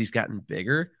as he's gotten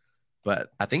bigger,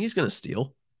 but I think he's going to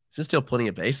steal. He's going to steal plenty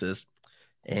of bases,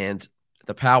 and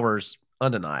the power's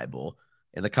undeniable,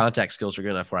 and the contact skills are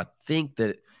good enough where I think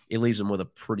that it leaves him with a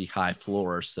pretty high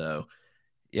floor. So,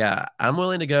 yeah, I'm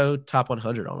willing to go top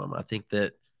 100 on him. I think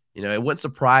that, it wouldn't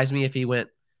surprise me if he went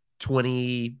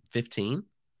 2015,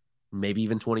 maybe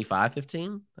even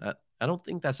 25-15. I don't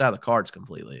think that's out of the cards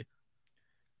completely.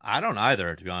 I don't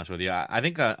either, to be honest with you. I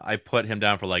think I put him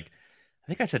down for I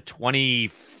think I said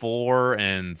 24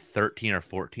 and 13 or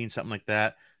 14, something like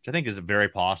that, which I think is very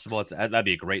possible. That'd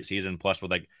be a great season. Plus,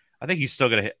 I think he's still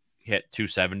going to hit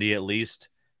 270 at least.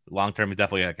 Long term, he's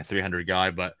definitely like a 300 guy,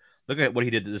 but look at what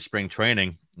he did this spring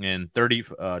training in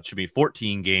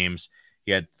 14 games. He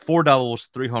He had 4 doubles,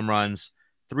 3 home runs,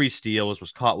 3 steals,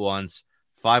 was caught once,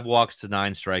 5 walks to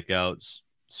 9 strikeouts,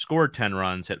 scored 10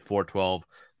 runs, hit 412,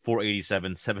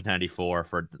 487, 794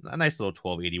 for a nice little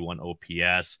 1281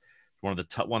 OPS. One of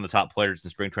the top players in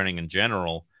spring training in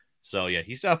general. So yeah,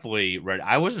 he's definitely ready.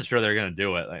 I wasn't sure they were going to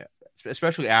do it,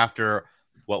 especially after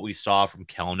what we saw from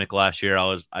Kelenic last year.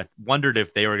 I wondered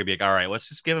if they were going to be like, all right, let's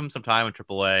just give him some time in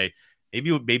AAA,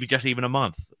 maybe just even a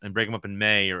month, and bring him up in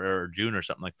May or June or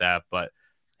something like that. But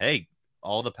hey,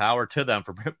 all the power to them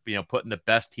for putting the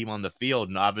best team on the field,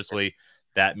 and obviously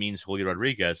that means Julio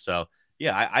Rodriguez. So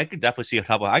yeah, I could definitely see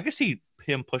I could see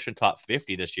him pushing top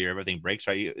 50 this year. Everything breaks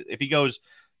right. If he goes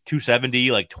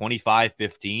 270, like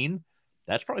 25-15,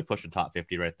 that's probably pushing top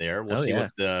 50 right there. We'll see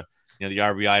what the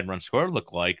RBI and run score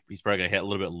look like. He's probably gonna hit a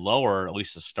little bit lower, at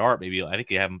least to start. Maybe I think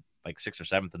they have him like 6th or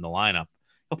 7th in the lineup.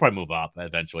 He'll probably move up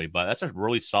eventually, but that's a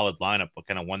really solid lineup,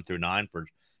 kind of 1 through 9 for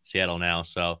Seattle now.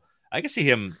 So I can see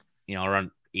him,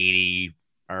 around 80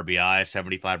 RBI,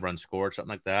 75 runs scored, something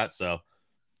like that. So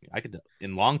I could,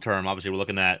 in long term, obviously we're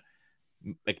looking at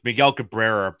like Miguel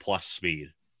Cabrera plus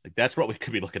speed. Like that's what we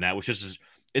could be looking at, which is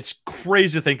it's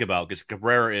crazy to think about because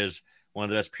Cabrera is one of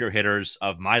the best pure hitters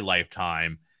of my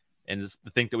lifetime. And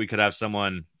to think that we could have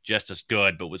someone just as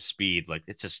good, but with speed, like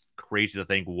it's just crazy to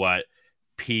think what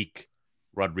peak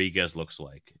Rodriguez looks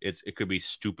like. It could be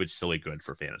stupid, silly good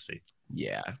for fantasy.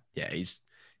 Yeah.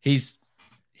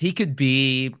 He could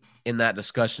be in that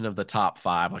discussion of the top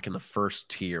 5, like in the first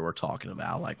tier we're talking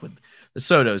about, like with the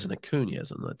Sotos and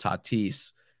Acuñas and the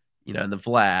Tatis, and the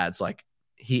Vlads. Like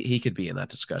he could be in that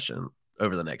discussion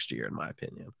over the next year, in my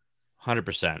opinion.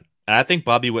 100%. And I think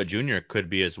Bobby Witt Jr. could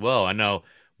be as well. I know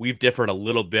we've differed a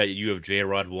little bit. You have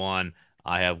J-Rod 1.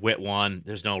 I have Witt 1.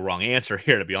 There's no wrong answer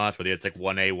here, to be honest with you. It's like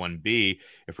 1A, 1B,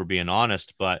 if we're being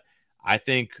honest. But I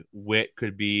think Witt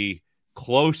could be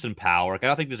close in power. Like, I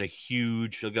don't think there's a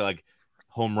huge, like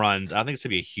home runs. I don't think it's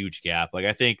going to be a huge gap. Like,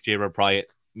 I think J-Rod probably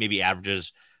maybe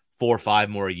averages 4 or 5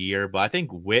 more a year. But I think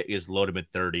Witt is low to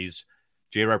mid 30s.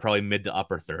 J-Rod probably mid to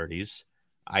upper 30s.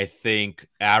 I think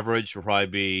average will probably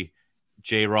be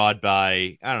J-Rod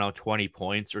by, 20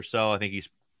 points or so. I think he's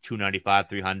 295,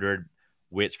 300.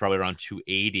 Witt's probably around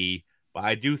 280. But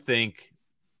I do think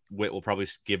Witt will probably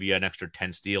give you an extra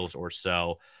 10 steals or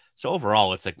so. So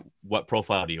overall, it's like, what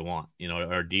profile do you want?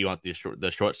 Or do you want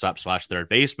the shortstop / third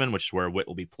baseman, which is where Witt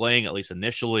will be playing, at least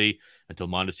initially, until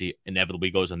Mondesi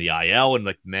inevitably goes on the IL in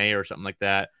like May or something like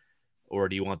that? Or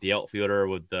do you want the outfielder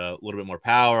with a little bit more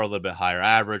power, a little bit higher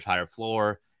average, higher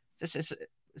floor? It's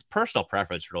personal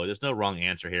preference, really. There's no wrong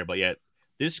answer here. But yet,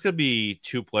 this could be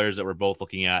 2 players that we're both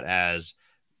looking at as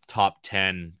top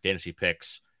 10 fantasy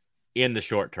picks in the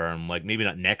short term. Like maybe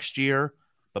not next year,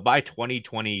 but by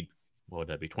 2020, what would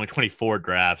that be? 2024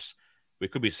 drafts, we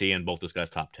could be seeing both those guys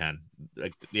top 10.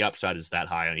 Like the upside is that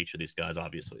high on each of these guys,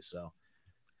 obviously. So,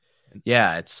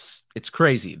 yeah, it's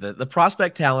crazy. The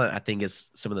prospect talent, I think, is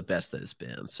some of the best that it's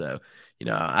been. So,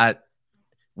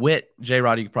 Witt,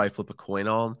 J-Rod, you could probably flip a coin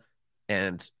on,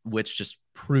 and Witt's just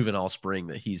proven all spring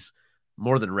that he's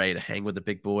more than ready to hang with the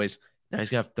big boys. Now he's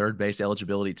going to have third base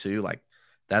eligibility too. Like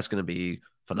that's going to be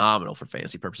phenomenal for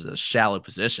fantasy purposes. A shallow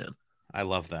position. I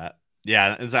love that.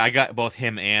 Yeah, I got both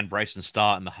him and Bryson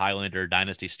Stott in the Highlander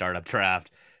Dynasty startup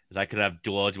draft. I could have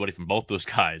dual eligibility from both those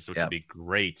guys, which would be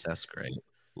great. That's great.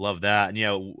 Love that.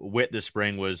 And Witt this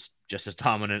spring was just as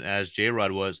dominant as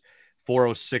J-Rod was.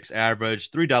 406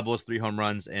 average, 3 doubles, 3 home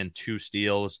runs, and 2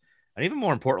 steals. And even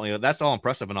more importantly, that's all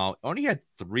impressive and all. Only had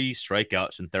 3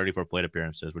 strikeouts in 34 plate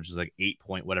appearances, which is like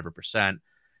 8%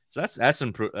 So that's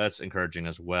encouraging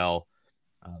as well.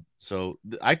 So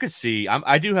I could see.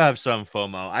 I do have some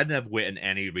FOMO. I didn't have Witt in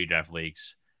any redraft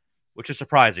leagues, which is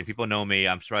surprising. People know me.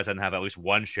 I'm surprised I didn't have at least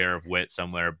one share of Witt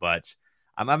somewhere. But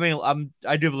I do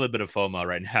have a little bit of FOMO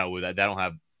right now with that. I don't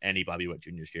have any Bobby Witt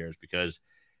Jr. shares because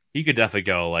he could definitely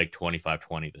go like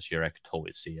 25-20 this year. I could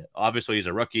totally see it. Obviously, he's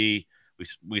a rookie.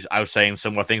 I was saying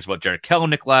similar things about Jarred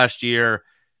Kelenic last year,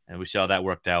 and we saw how that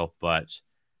worked out. But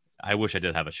I wish I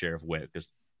did have a share of Witt because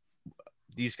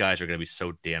these guys are going to be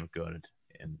so damn good,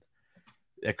 and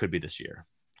it could be this year.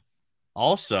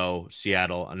 Also,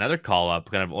 Seattle, another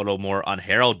call-up, kind of a little more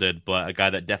unheralded, but a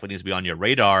guy that definitely needs to be on your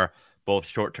radar, both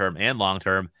short-term and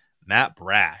long-term, Matt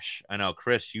Brash. I know,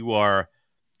 Chris, you are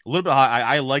a little bit high.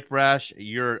 I like Brash.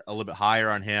 You're a little bit higher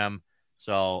on him,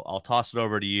 so I'll toss it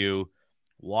over to you.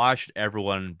 Why should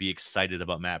everyone be excited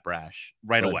about Matt Brash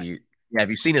right away?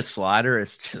 Have you seen his slider?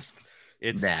 It's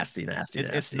nasty.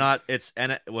 It's not.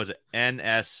 Was it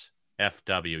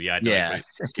NSFW? Yeah,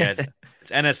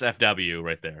 it's NSFW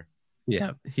right there.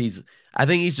 Yeah, I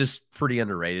think he's just pretty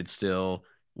underrated still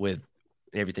with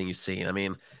everything you've seen. I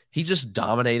mean, he just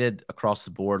dominated across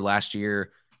the board last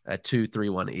year. A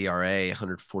 2.31 ERA,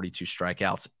 142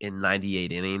 strikeouts in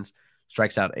 98 innings,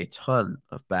 strikes out a ton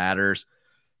of batters.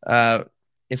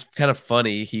 It's kind of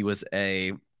funny. He was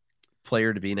a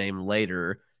player to be named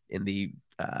later in the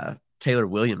Taylor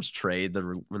Williams trade,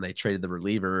 when they traded the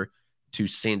reliever to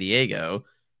San Diego.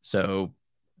 So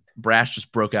Brash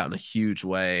just broke out in a huge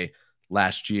way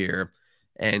last year.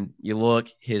 And you look,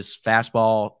 his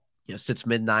fastball, sits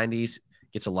mid-90s,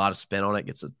 gets a lot of spin on it,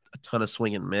 gets a ton of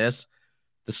swing and miss.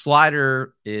 The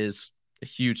slider is a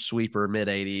huge sweeper,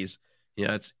 mid-80s.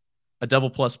 It's a double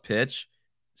plus pitch.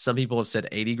 Some people have said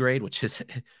 80 grade, which is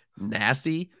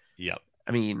nasty. Yep.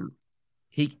 I mean,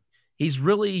 he's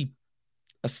really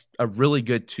a really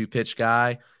good two-pitch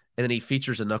guy, and then he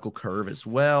features a knuckle curve as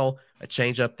well, a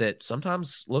changeup that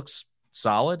sometimes looks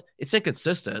solid. It's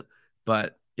inconsistent,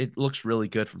 but it looks really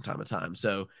good from time to time.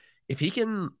 So if he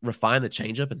can refine the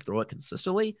changeup and throw it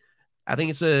consistently, I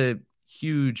think it's a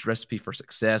huge recipe for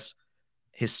success.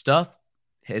 His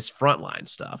frontline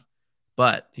stuff,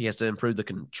 but he has to improve the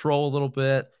control a little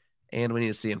bit, and we need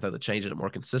to see him throw the changeup more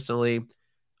consistently.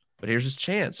 But here's his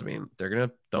chance. I mean, they're going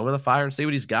to throw him in the fire and see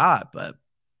what he's got, but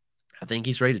I think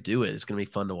he's ready to do it. It's going to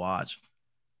be fun to watch.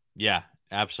 Yeah,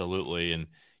 absolutely. And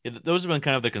those have been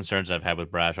kind of the concerns I've had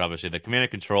with Brash. Obviously, the command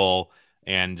and control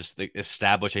and just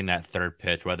establishing that third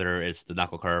pitch, whether it's the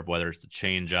knuckle curve, whether it's the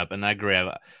changeup. And I agree.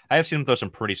 I have seen him throw some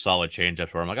pretty solid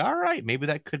changeups where I'm like, all right, maybe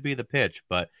that could be the pitch.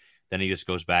 But then he just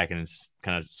goes back and it's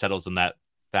kind of settles in that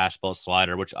fastball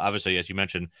slider, which obviously, as you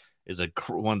mentioned, is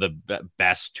one of the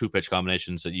best two-pitch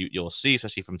combinations that you'll see,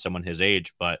 especially from someone his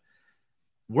age. But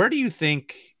where do you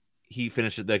think he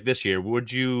finished like this year?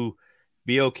 Would you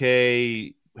be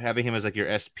okay having him as like your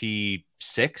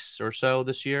SP6 or so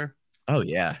this year? Oh,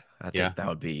 yeah. I think that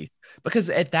would be,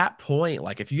 because at that point,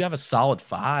 like if you have a solid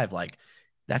 5, like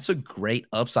that's a great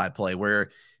upside play where,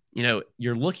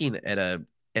 you're looking at a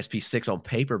SP6 on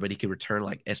paper, but he could return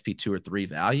like SP2 or 3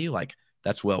 value. Like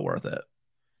that's well worth it.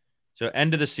 So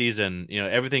end of the season,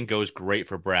 everything goes great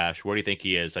for Brash. Where do you think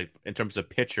he is? Like in terms of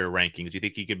pitcher rankings, do you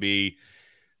think he could be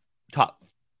top,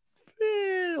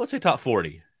 let's say top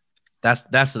 40? That's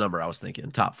the number I was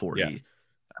thinking. Top 40. Yeah.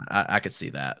 I could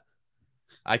see that.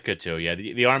 I could too. Yeah.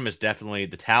 The arm is definitely,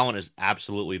 the talent is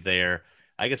absolutely there.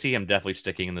 I can see him definitely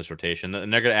sticking in this rotation.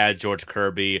 And they're going to add George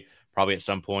Kirby probably at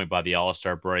some point by the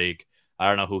All-Star break. I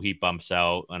don't know who he bumps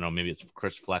out. I don't know. Maybe it's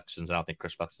Chris Flexen. I don't think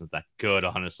Chris Flexen's that good,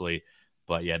 honestly.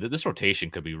 But yeah, this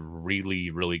rotation could be really,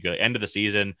 really good. End of the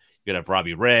season, you're going to have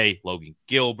Robbie Ray, Logan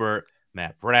Gilbert,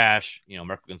 Matt Brash.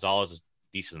 Marco Gonzalez is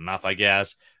decent enough, I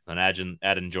guess. And then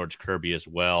adding George Kirby as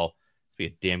well. It's be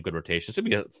a damn good rotation. It's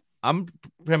going to be I'm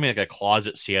becoming like a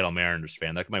closet Seattle Mariners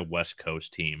fan. Like my West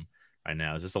Coast team right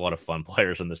now. There's just a lot of fun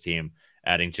players on this team.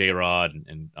 Adding J-Rod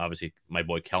and obviously my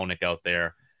boy Kelenic out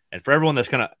there. And for everyone that's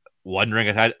kind of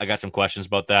wondering, I got some questions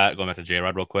about that. Going back to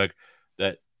J-Rod real quick.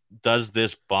 That does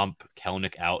this bump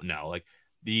Kelenic out? No. Like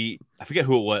I forget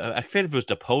who it was. I forget if it was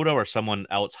Dipoto or someone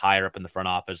else higher up in the front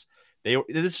office.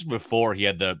 This is before he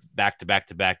had the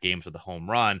back-to-back games with the home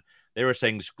run. They were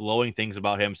saying glowing things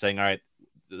about him, saying, all right,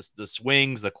 the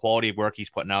swings, the quality of work he's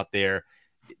putting out there,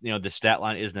 the stat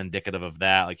line isn't indicative of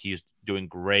that. Like he's doing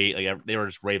great. Like they were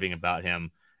just raving about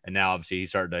him. And now obviously he's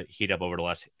started to heat up over the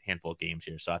last handful of games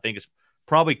here. So I think it's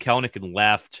probably Kelenic in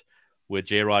left with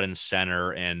J-Rod in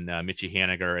center and Mitchie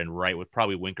Haniger in right with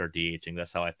probably Winker DHing.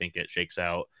 That's how I think it shakes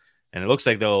out. And it looks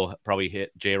like they'll probably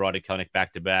hit J-Rod and Kelenic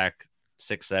back-to-back,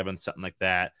 6th, 7th, something like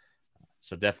that.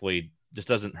 So definitely just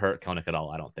doesn't hurt Kelenic at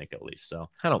all, I don't think, at least. So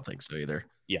I don't think so either.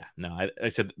 Yeah, no, I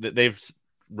said they've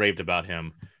raved about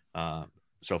him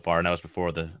so far, and that was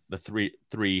before the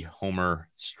three homer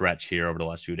stretch here over the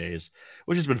last 2 days,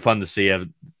 which has been fun to see. I've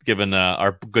given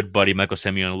our good buddy Michael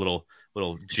Simeon a little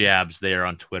jabs there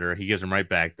on Twitter. He gives them right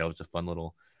back, though. It's a fun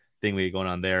little thing we going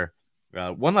on there.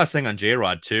 One last thing on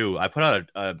J-Rod, too. I put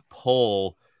out a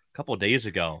poll a couple of days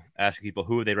ago asking people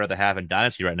who they'd rather have in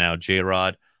Dynasty right now,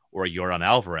 J-Rod or Yordan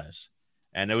Alvarez.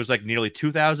 And it was like nearly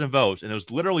 2,000 votes, and it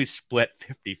was literally split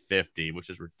 50-50, which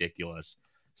is ridiculous.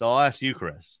 So I'll ask you,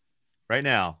 Chris, right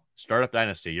now, Startup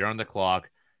Dynasty, you're on the clock.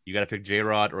 You got to pick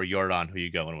J-Rod or Yordan. Who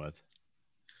you going with?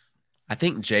 I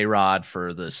think J-Rod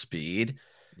for the speed.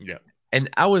 Yeah. And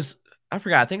I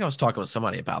forgot. I think I was talking with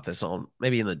somebody about this on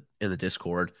maybe in the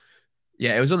Discord.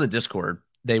 Yeah, it was on the Discord.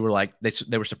 They were like,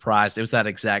 they were surprised. It was that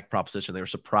exact proposition. They were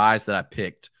surprised that I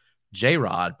picked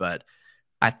J-Rod, but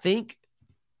I think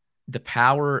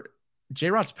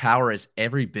J-Rod's power is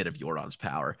every bit of Yordan's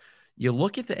power. You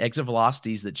look at the exit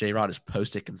velocities that J-Rod has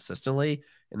posted consistently,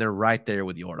 and they're right there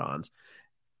with Yordan's.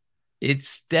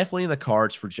 It's definitely in the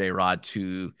cards for J-Rod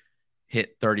to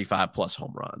hit 35-plus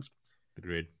home runs.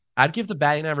 Agreed. I'd give the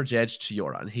batting average edge to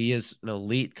Jordan. He is an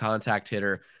elite contact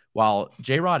hitter. While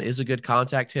J-Rod is a good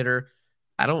contact hitter,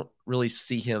 I don't really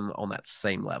see him on that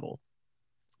same level.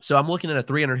 So I'm looking at a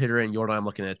 300 hitter in Jordan. I'm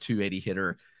looking at a 280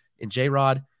 hitter in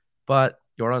J-Rod, but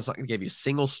Jordan's not going to give you a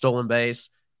single stolen base.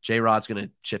 J-Rod's going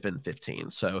to chip in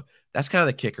 15. So that's kind of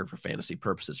the kicker for fantasy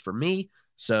purposes for me.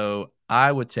 So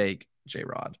I would take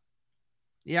J-Rod.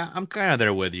 Yeah, I'm kind of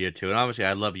there with you too. And obviously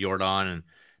I love Jordan and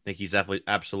think he's definitely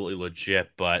absolutely legit.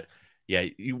 But yeah,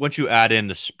 once you add in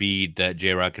the speed that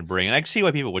J-Rod can bring, and I can see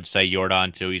why people would say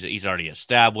Jordan too. He's already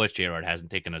established. J-Rod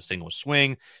hasn't taken a single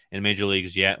swing in major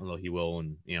leagues yet, although he will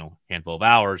in a handful of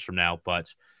hours from now.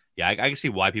 But yeah, I can see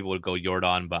why people would go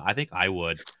Jordan, but I think I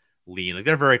would lean. Like,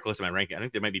 they're very close to my ranking. I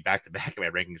think they might be back to back in my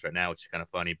rankings right now, which is kind of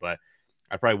funny. But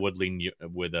I probably would lean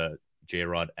with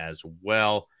J-Rod as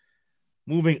well.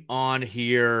 Moving on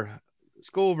here, let's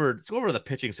go over the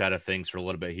pitching side of things for a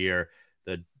little bit here.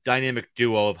 The dynamic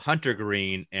duo of Hunter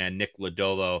Greene and Nick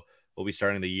Lodolo will be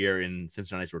starting the year in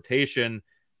Cincinnati's rotation.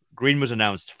 Greene was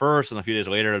announced first, and a few days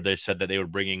later, they said that they were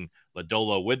bringing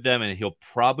Lodolo with them, and he'll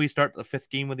probably start the 5th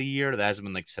game of the year. That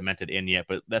hasn't been cemented in yet,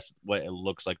 but that's what it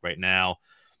looks like right now.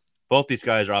 Both these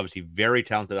guys are obviously very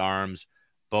talented arms,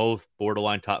 both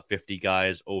borderline top 50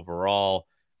 guys overall.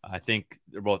 I think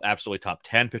they're both absolutely top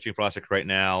 10 pitching prospects right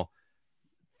now.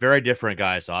 Very different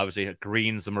guys. So obviously,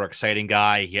 Green's the more exciting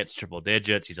guy. He hits triple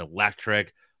digits. He's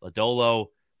electric. Lodolo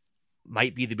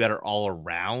might be the better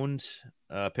all-around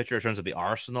pitcher in terms of the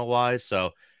arsenal-wise.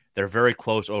 So they're very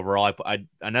close overall.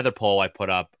 Another poll I put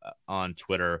up on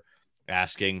Twitter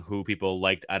asking who people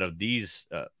liked out of these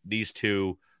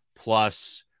two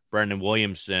plus Brandon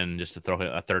Williamson, just to throw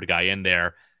a third guy in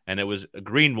there. And it was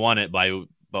Greene won it by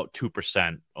about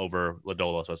 2% over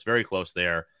Lodolo. So it's very close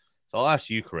there. So I'll ask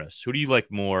you, Chris, who do you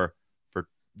like more for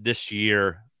this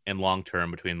year and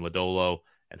long-term between Lodolo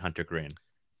and Hunter Greene?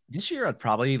 This year, I'd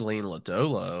probably lean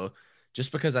Lodolo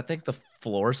just because I think the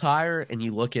floor's higher, and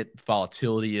you look at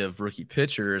volatility of rookie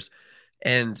pitchers,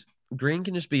 and Greene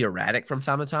can just be erratic from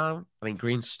time to time. I mean,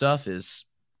 Green's stuff is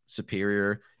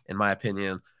superior, in my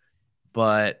opinion,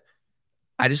 but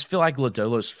I just feel like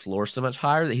Lodolo's floor is so much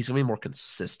higher that he's going to be more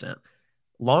consistent.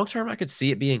 Long-term, I could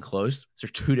see it being close. They're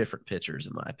two different pitchers,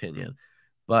 in my opinion.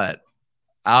 But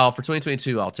for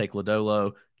 2022, I'll take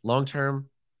Lodolo. Long-term,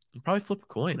 I'll probably flip a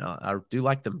coin. I do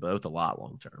like them both a lot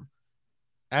long-term.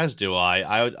 As do I.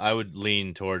 I would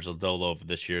lean towards Lodolo for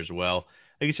this year as well.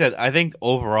 Like you said, I think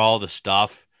overall the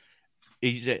stuff,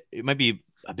 it might be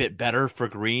a bit better for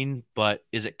Greene, but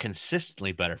is it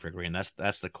consistently better for Greene?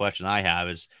 That's the question I have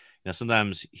is,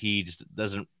 sometimes he just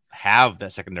doesn't have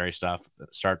that secondary stuff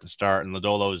start to start, and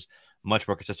Lodolo is much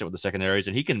more consistent with the secondaries,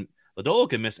 and Lodolo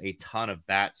can miss a ton of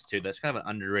bats too. That's kind of an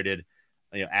underrated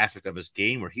aspect of his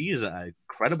game, where he is an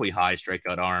incredibly high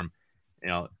strikeout arm.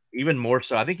 Even more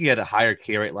so, I think he had a higher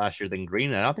K rate last year than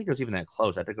Greene. I don't think it was even that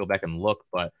close. I have to go back and look,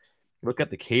 but look at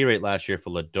the K rate last year for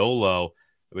Lodolo.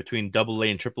 Between AA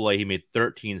and AAA, he made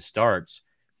 13 starts.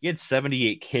 He had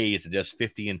 78 Ks in just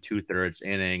 50 2/3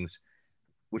 innings,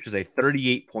 which is a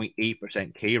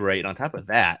 38.8% K rate. And on top of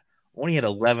that, only had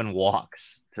 11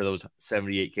 walks to those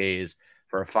 78 Ks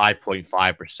for a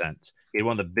 5.5%. He had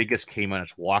one of the biggest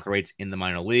K-minus walk rates in the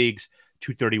minor leagues,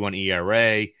 2.31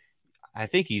 ERA.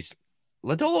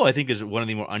 Lodolo, I think, is one of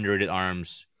the more underrated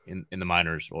arms in the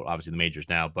minors, or obviously the majors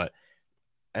now. But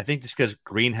I think just because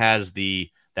Greene has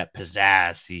that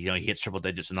pizzazz, he hits triple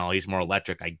digits and all, he's more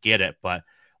electric. I get it. But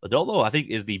Lodolo, I think,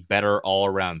 is the better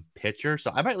all-around pitcher.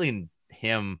 So I might lean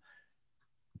him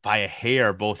by a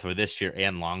hair both for this year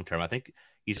and long term. I think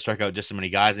he's struck out just as many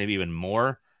guys, maybe even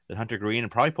more than Hunter Greene,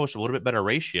 and probably post a little bit better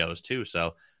ratios too.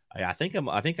 So I think I'm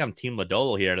team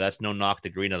Lodolo here. That's no knock to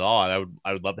Greene at all.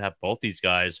 I would love to have both these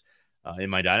guys in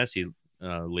my dynasty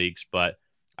leagues, but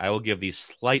I will give the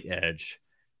slight edge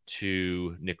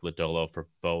to Nick Lodolo for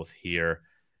both here.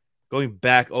 Going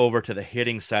back over to the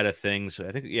hitting side of things,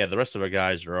 I think the rest of our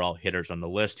guys are all hitters on the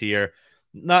list here.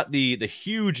 Not the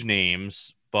huge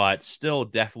names, but still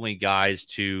definitely guys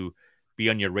to be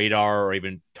on your radar or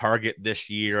even target this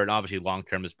year. And obviously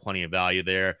long-term, there's plenty of value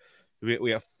there.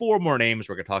 We have 4 more names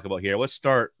we're going to talk about here. Let's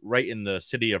start right in the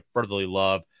city of brotherly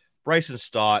love. Bryson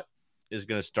Stott is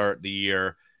going to start the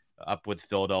year up with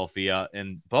Philadelphia.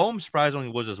 And Bohm surprisingly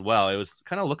was as well. It was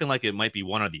kind of looking like it might be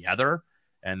one or the other.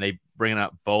 And they bringing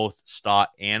up both Stott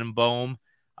and Bohm.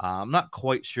 I'm not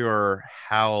quite sure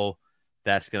how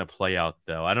that's going to play out,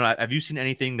 though. I don't know. Have you seen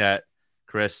anything that,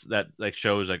 Chris, that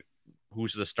shows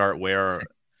who's to start where?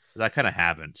 Because I kind of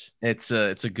haven't. It's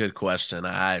a good question.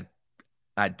 I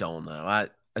don't know. I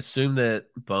assume that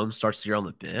Bohm starts the year on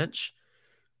the bench.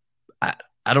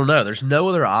 I don't know. There's no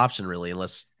other option really,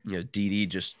 unless DD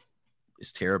just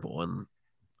is terrible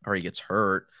or he gets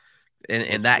hurt.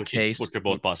 In that case, which are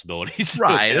both possibilities,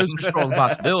 right? Those are strong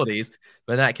possibilities.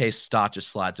 But in that case, Stott just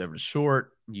slides over to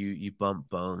short. You bump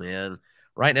Bohm in.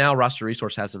 Right now, roster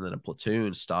resource has him in a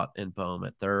platoon. Stott and Bohm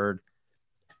at third.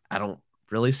 I don't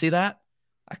really see that.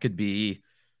 I could be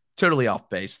totally off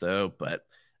base though, but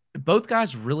both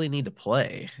guys really need to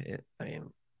play. I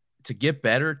mean, to get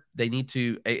better, they need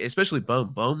to, especially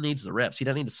Bohm. Bohm needs the reps. He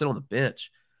doesn't need to sit on the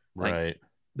bench. Right.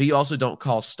 But you also don't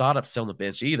call Stott up to sit on the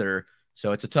bench either.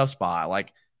 So it's a tough spot.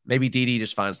 Like maybe DD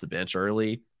just finds the bench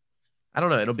early. I don't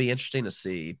know. It'll be interesting to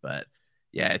see. But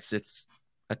yeah, it's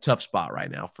a tough spot right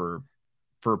now for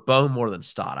Bohm more than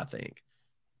Stott, I think.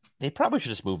 They probably should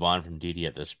just move on from DD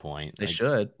at this point. They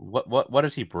should. What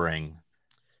does he bring?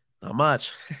 Not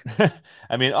much.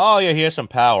 I mean, oh yeah, he has some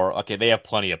power. Okay, they have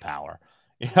plenty of power.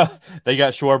 Yeah, they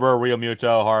got Schwarber, Real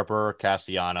Muto, Harper,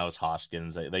 Castellanos,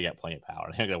 Hoskins. They got plenty of power.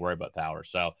 They ain't gonna worry about power.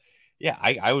 So, yeah,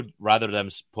 I would rather them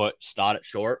put Stott at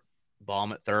short,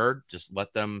 Bohm at third. Just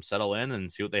let them settle in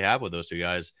and see what they have with those two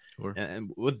guys. Sure.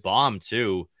 And with Bohm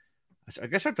too, I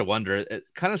guess I have to wonder.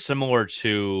 Kind of similar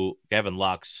to Gavin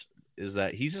Lux, is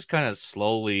that he's just kind of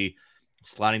slowly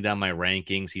sliding down my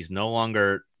rankings. He's no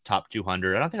longer top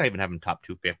 200. I don't think I even have him top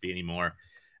 250 anymore.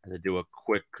 I had to do a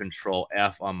quick control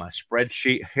F on my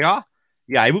spreadsheet here.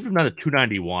 Yeah, I moved him down to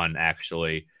 291,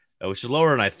 actually, which is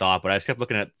lower than I thought, but I just kept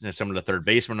looking at some of the third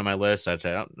basemen on my list. I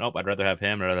said, nope, I'd rather have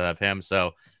him. I'd rather have him.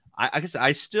 So I guess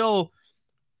I still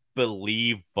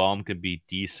believe Bohm could be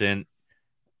decent,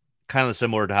 kind of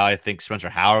similar to how I think Spencer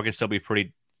Howard can still be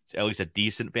pretty, at least a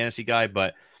decent fantasy guy,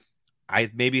 but I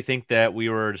maybe think that we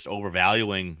were just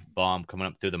overvaluing Bohm coming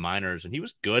up through the minors, and he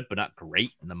was good, but not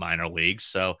great in the minor leagues.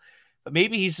 So, but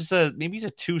maybe he's a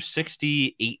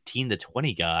 260, 18 to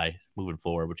 20 guy moving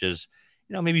forward, which is,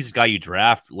 maybe he's a guy you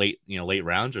draft late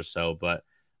rounds or so, but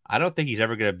I don't think he's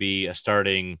ever going to be a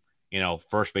starting,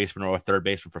 first baseman or a third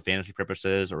baseman for fantasy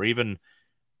purposes, or even,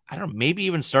 I don't know, maybe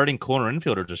even starting corner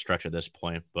infielder to stretch at this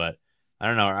point. But I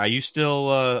don't know. Are you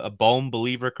still a Bohm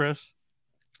believer, Chris?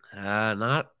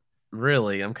 Not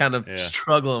really. I'm kind of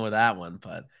struggling with that one,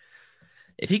 but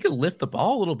if he could lift the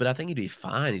ball a little bit, I think he'd be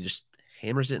fine. He just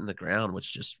hammers it in the ground,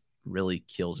 which just really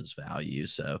kills his value.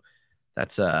 So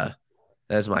that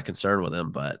is my concern with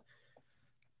him, but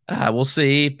we'll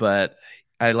see. But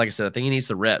like I said, I think he needs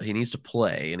the rep. He needs to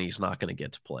play, and he's not going to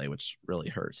get to play, which really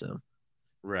hurts him.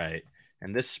 Right.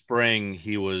 And this spring,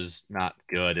 he was not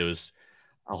good. It was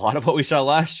a lot of what we saw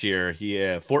last year. He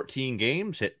had 14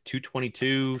 games, hit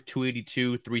 222,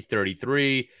 282,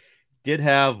 333. Did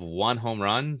have one home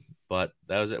run, but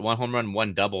that was it. One home run,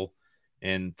 one double,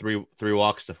 and three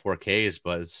walks to 4 Ks.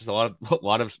 But it's just a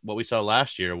lot of what we saw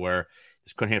last year, where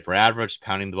just couldn't hit for average,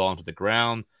 pounding the ball into the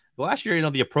ground. But last year,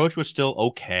 the approach was still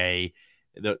okay.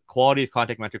 The quality of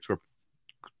contact metrics were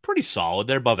pretty solid.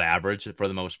 They're above average for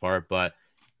the most part, but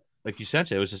like you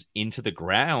said, it was just into the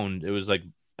ground. It was like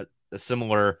a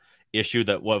similar issue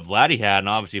that what Vladdy had, and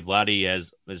obviously Vladdy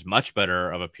is much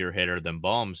better of a pure hitter than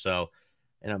Bohm. So,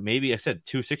 maybe I said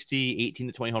 260, 18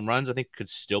 to 20 home runs, I think could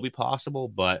still be possible,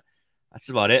 but that's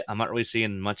about it. I'm not really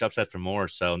seeing much upside for more,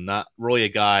 so not really a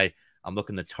guy I'm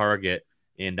looking to target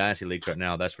in Dynasty Leagues right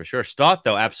now, that's for sure. Stott,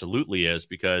 though, absolutely is,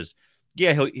 because,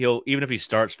 yeah, he'll even if he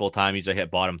starts full-time, he's a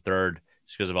hit bottom third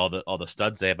just because of all the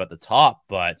studs they have at the top,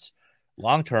 but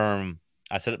long-term,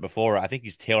 I said it before, I think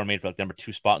he's tailor-made for like number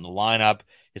 2 spot in the lineup.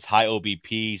 His high OBP,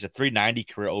 he's a 390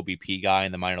 career OBP guy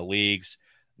in the minor leagues,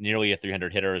 nearly a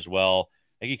 300 hitter as well.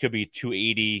 I think he could be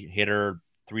 280 hitter,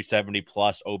 370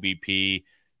 plus OBP,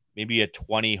 maybe a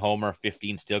 20 homer,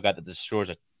 15 steal guy that destroys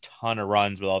a ton of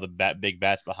runs with all the big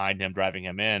bats behind him, driving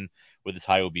him in with his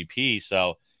high OBP.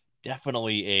 So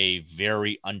definitely a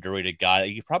very underrated guy that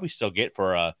you could probably still get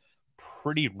for a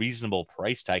pretty reasonable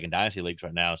price tag in Dynasty Leagues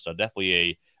right now. So definitely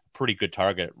a pretty good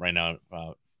target right now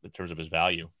in terms of his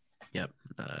value. Yep,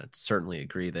 certainly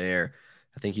agree there.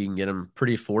 I think you can get him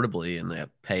pretty affordably and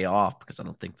pay off, because I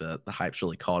don't think the hype's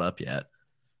really caught up yet.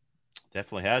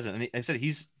 Definitely hasn't. And I said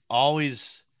he's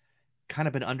always kind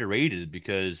of been underrated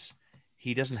because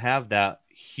he doesn't have that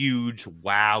huge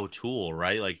wow tool,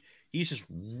 right? Like, he's just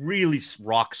really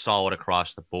rock solid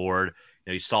across the board.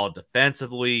 He's solid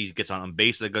defensively. He gets on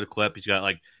base at a good clip. He's got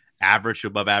like average to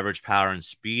above average power and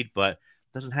speed, but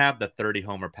doesn't have the 30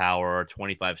 homer power or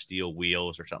 25 steal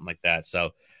wheels or something like that. So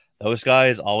those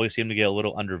guys always seem to get a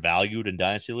little undervalued in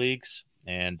Dynasty Leagues,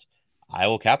 and I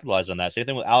will capitalize on that. Same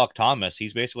thing with Alek Thomas.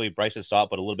 He's basically Bryce's Stott,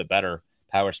 but a little bit better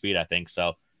power speed, I think.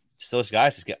 So just those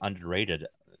guys just get underrated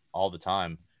all the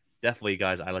time. Definitely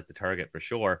guys I like to target for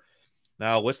sure.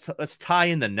 Now let's tie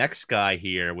in the next guy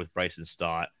here with Bryson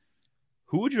Stott.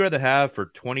 Who would you rather have for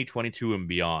 2022 and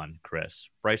beyond, Chris?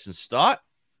 Bryson Stott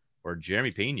or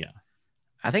Jeremy Pena?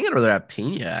 I think I'd rather have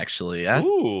Pena, actually.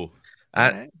 Ooh.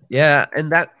 Yeah,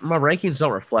 and that my rankings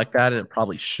don't reflect that, and it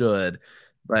probably should.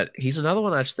 But he's another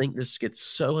one I just think just gets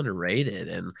so underrated,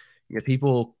 and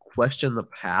people question the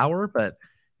power, but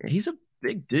he's a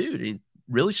big dude. He's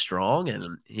really strong,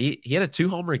 and he had a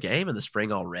 2-homer game in the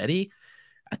spring already.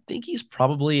 I think he's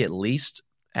probably at least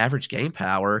average game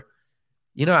power.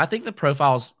 I think the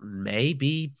profiles may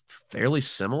be fairly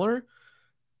similar,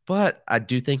 but I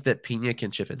do think that Pena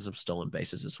can chip in some stolen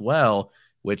bases as well,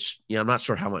 which, I'm not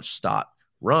sure how much Stott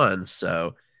runs.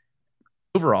 So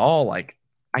overall,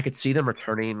 I could see them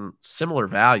returning similar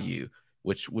value,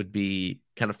 which would be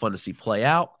kind of fun to see play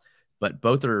out. But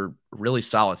both are really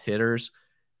solid hitters.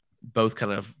 Both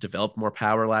kind of developed more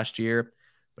power last year.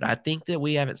 But I think that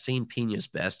we haven't seen Pena's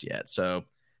best yet. So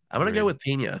I'm going to go with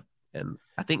Pena. And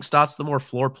I think Stott's the more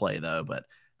floor play, though. But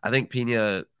I think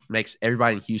Pena makes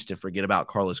everybody in Houston forget about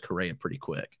Carlos Correa pretty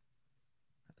quick.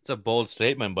 It's a bold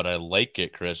statement, but I like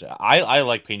it, Chris. I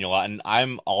like Pena a lot, and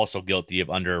I'm also guilty of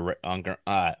under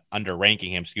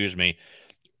ranking him. Excuse me.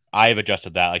 I've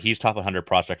adjusted that. He's top 100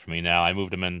 prospect for me now. I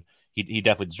moved him in. He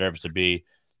definitely deserves to be,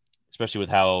 especially with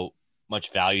how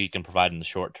much value he can provide in the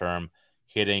short term,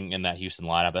 hitting in that Houston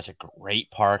lineup. That's a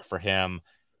great park for him.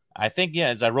 I think,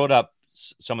 as I wrote up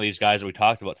some of these guys that we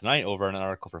talked about tonight over in an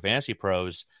article for Fantasy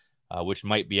Pros, which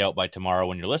might be out by tomorrow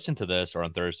when you're listening to this, or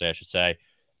on Thursday, I should say.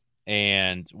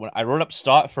 And when I wrote up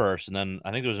Stott first, and then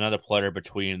I think there was another player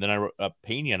between, and then I wrote up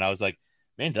Pena, and I was like,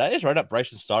 man, did I just write up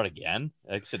Bryson Stott again?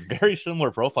 Like I said, very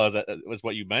similar profiles. That was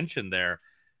what you mentioned there.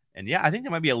 And I think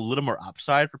there might be a little more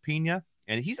upside for Pena,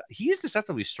 and he's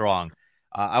deceptively strong.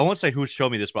 I won't say who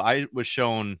showed me this, but I was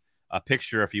shown a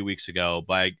picture a few weeks ago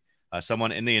by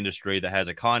someone in the industry that has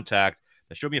a contact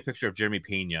that showed me a picture of Jeremy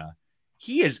Pena.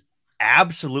 He is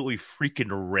absolutely freaking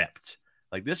ripped.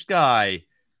 Like, this guy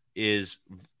is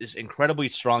incredibly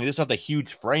strong. He doesn't have the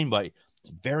huge frame, but it's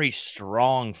a very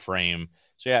strong frame.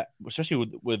 So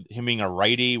especially with him being a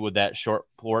righty with that short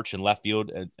porch in left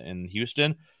field in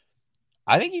Houston,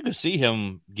 I think you could see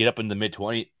him get up in the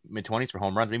mid-20s for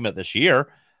home runs, maybe not this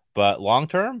year, but long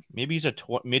term, maybe he's a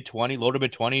mid-20, low to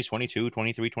mid-20s, 22,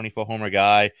 23, 24 homer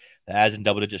guy that adds in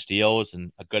double-digit steals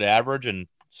and a good average and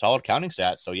solid counting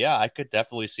stats. So I could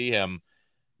definitely see him,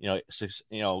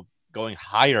 going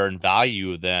higher in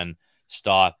value than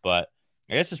Stott. But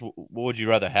I guess it's, what would you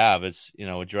rather have? It's,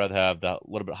 would you rather have the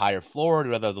little bit higher floor? Would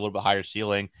you rather have the little bit higher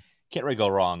ceiling? Can't really go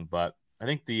wrong. But I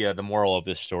think the moral of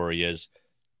this story is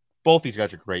both these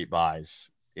guys are great buys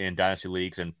in dynasty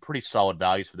leagues and pretty solid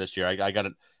values for this year. I got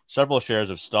several shares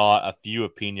of Stott, a few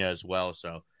of Pena as well.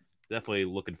 So definitely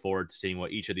looking forward to seeing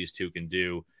what each of these two can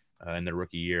do in their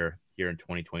rookie year here in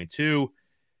 2022.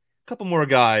 A couple more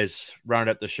guys round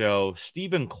up the show.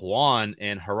 Steven Kwan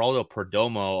and Geraldo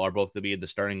Perdomo are both going to be in the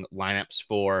starting lineups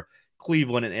for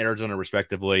Cleveland and Arizona,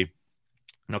 respectively.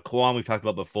 Kwan, we've talked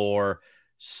about before,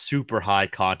 super high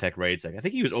contact rates. I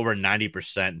think he was over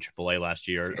 90% in AAA last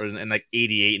year, and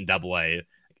 88 in AA.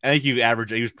 I think he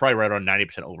was probably right around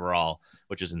 90% overall,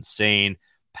 which is insane.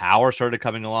 Power started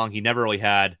coming along. He never really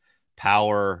had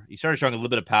power. He started showing a little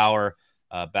bit of power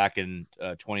back in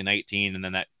 2019, and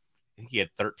then I think he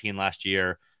had 13 last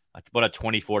year, about a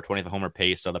 24, 25 homer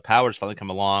pace. So the power's finally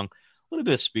come along. A little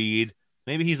bit of speed.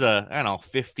 Maybe he's a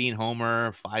 15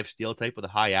 homer, 5 steal type with a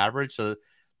high average. So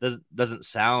doesn't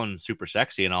sound super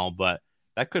sexy and all, but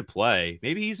that could play.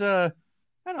 Maybe he's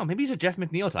maybe he's a Jeff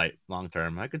McNeil type long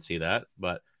term. I could see that,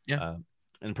 but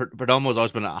and Perdomo's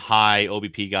always been a high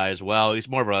OBP guy as well. He's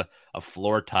more of a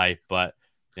floor type, but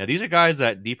these are guys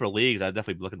that deeper leagues I'd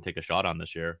definitely be looking to take a shot on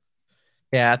this year.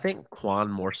 Yeah, I think Kwan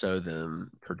more so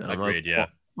than Perdomo. Agreed, yeah.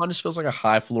 Kwan just feels like a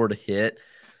high floor to hit.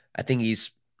 I think is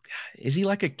he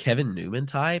like a Kevin Newman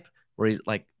type where he's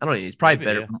like, I don't know, he's probably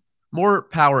better. Yeah. More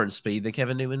power and speed than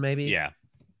Kevin Newman, maybe. Yeah.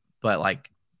 But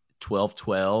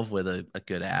 12-12 with a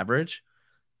good average.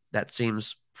 That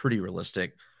seems pretty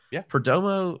realistic. Yeah.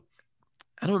 Perdomo,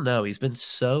 I don't know. He's been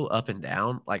so up and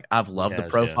down. I've loved the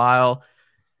profile.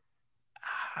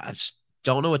 Yeah. I just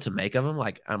don't know what to make of him.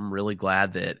 I'm really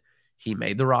glad that he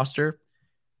made the roster.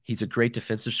 He's a great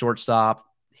defensive shortstop.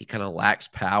 He kind of lacks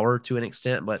power to an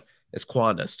extent, but as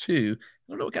Kwan does too.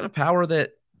 I don't know what kind of power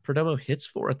that Perdomo hits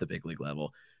for at the big league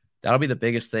level. That'll be the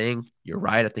biggest thing. You're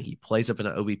right. I think he plays up in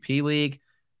an OBP league.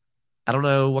 I don't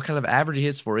know what kind of average he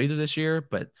hits for either this year,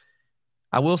 but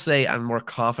I will say I'm more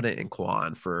confident in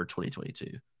Kwan for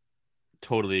 2022.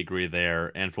 Totally agree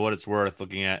there. And for what it's worth,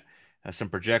 looking at some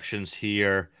projections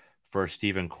here for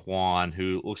Stephen Kwan,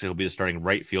 who looks like he'll be the starting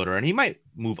right fielder, and he might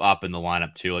move up in the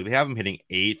lineup too. Like they have him hitting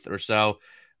 8th or so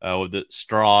with the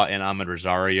Straw and Ahmed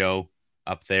Rosario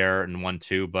up there in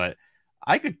 1-2, but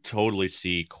I could totally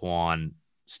see Kwan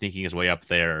sneaking his way up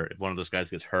there if one of those guys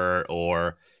gets hurt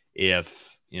or if,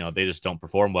 they just don't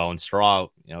perform well. And Straw,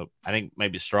 I think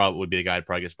maybe Straw would be the guy that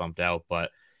probably gets bumped out,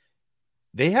 but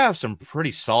they have some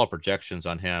pretty solid projections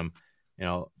on him.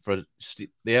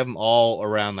 They have him all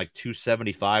around like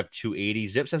 275, 280.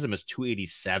 Zips has him as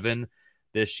 287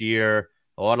 this year.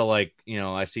 A lot of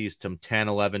I see some 10,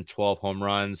 11, 12 home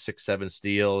runs, 6, 7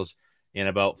 steals, and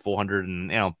about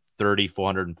 430,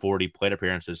 440 plate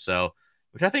appearances. So,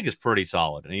 which I think is pretty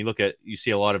solid. And you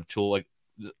see a lot of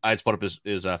I just put up his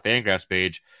Fangraphs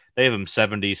page. They have him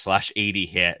 70/80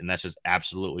 hit, and that's just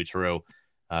absolutely true.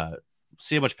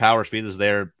 See how much power speed is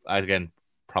there. Again,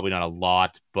 probably not a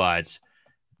lot, but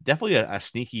definitely a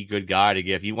sneaky good guy to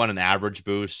give. You want an average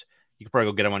boost, you could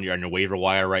probably go get him on your waiver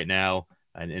wire right now.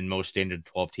 And in most standard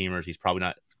 12 teamers, he's probably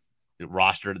not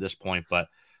rostered at this point. But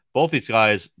both these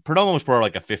guys, Perdomo was probably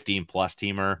like a 15+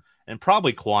 teamer, and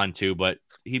probably Kwan too, but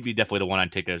he'd be definitely the one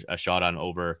I'd take a shot on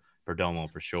over Perdomo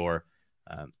for sure.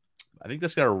 I think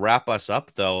that's going to wrap us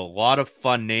up, though. A lot of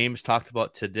fun names talked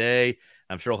about today.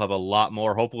 I'm sure we'll have a lot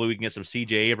more. Hopefully we can get some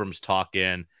CJ Abrams talk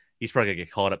in. He's probably going to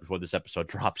get called up before this episode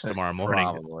drops tomorrow morning,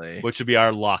 Probably. Which would be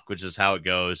our luck, which is how it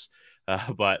goes.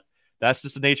 But that's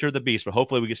just the nature of the beast. But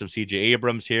hopefully we get some CJ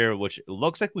Abrams here, which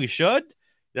looks like we should.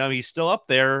 He's still up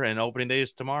there, and opening day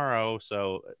is tomorrow.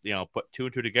 So, put 2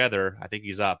 and 2 together. I think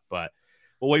he's up, but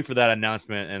we'll wait for that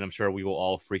announcement, and I'm sure we will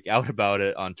all freak out about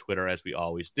it on Twitter as we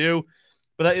always do.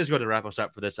 But that is going to wrap us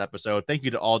up for this episode. Thank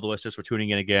you to all the listeners for tuning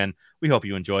in again. We hope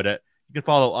you enjoyed it. You can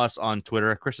follow us on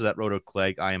Twitter. Chris is at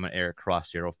RotoClegg. I am at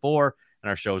EricCross04. And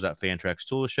our show is at Fantrax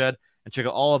Toolshed. And check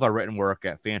out all of our written work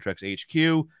at Fantrax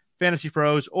HQ, Fantasy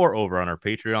Pros, or over on our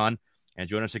Patreon. And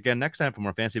join us again next time for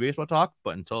more fantasy baseball talk.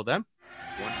 But until then,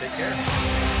 everyone take care.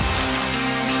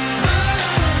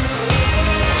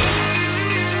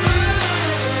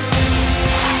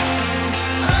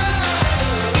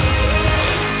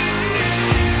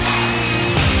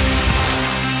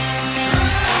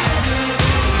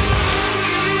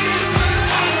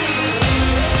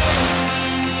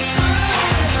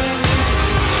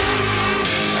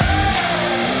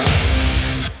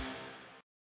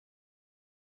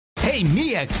 Hey,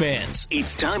 MEAC fans,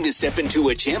 it's time to step into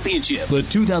a championship. The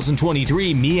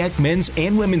 2023 MEAC Men's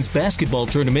and Women's Basketball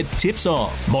Tournament tips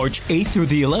off March 8th through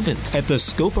the 11th at the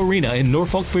Scope Arena in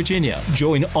Norfolk, Virginia.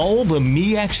 Join all the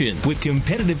MEAC action with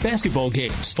competitive basketball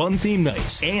games, fun theme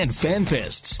nights, and fan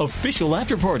fests, official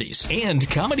after parties, and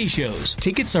comedy shows.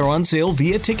 Tickets are on sale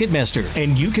via Ticketmaster,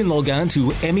 and you can log on to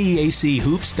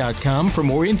MEACHoops.com for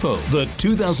more info. The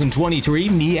 2023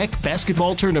 MEAC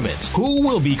Basketball Tournament. Who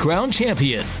will be crowned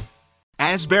champion?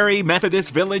 Asbury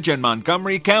Methodist Village in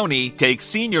Montgomery County takes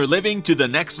senior living to the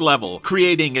next level,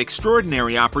 creating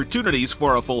extraordinary opportunities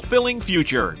for a fulfilling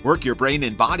future. Work your brain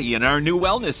and body in our new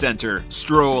wellness center.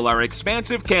 Stroll our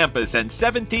expansive campus and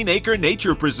 17-acre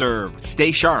nature preserve.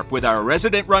 Stay sharp with our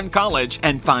resident-run college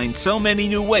and find so many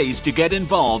new ways to get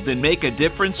involved and make a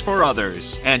difference for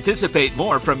others. Anticipate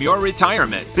more from your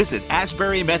retirement. Visit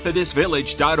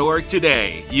AsburyMethodistVillage.org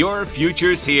today. Your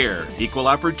future's here. Equal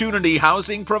opportunity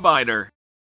housing provider.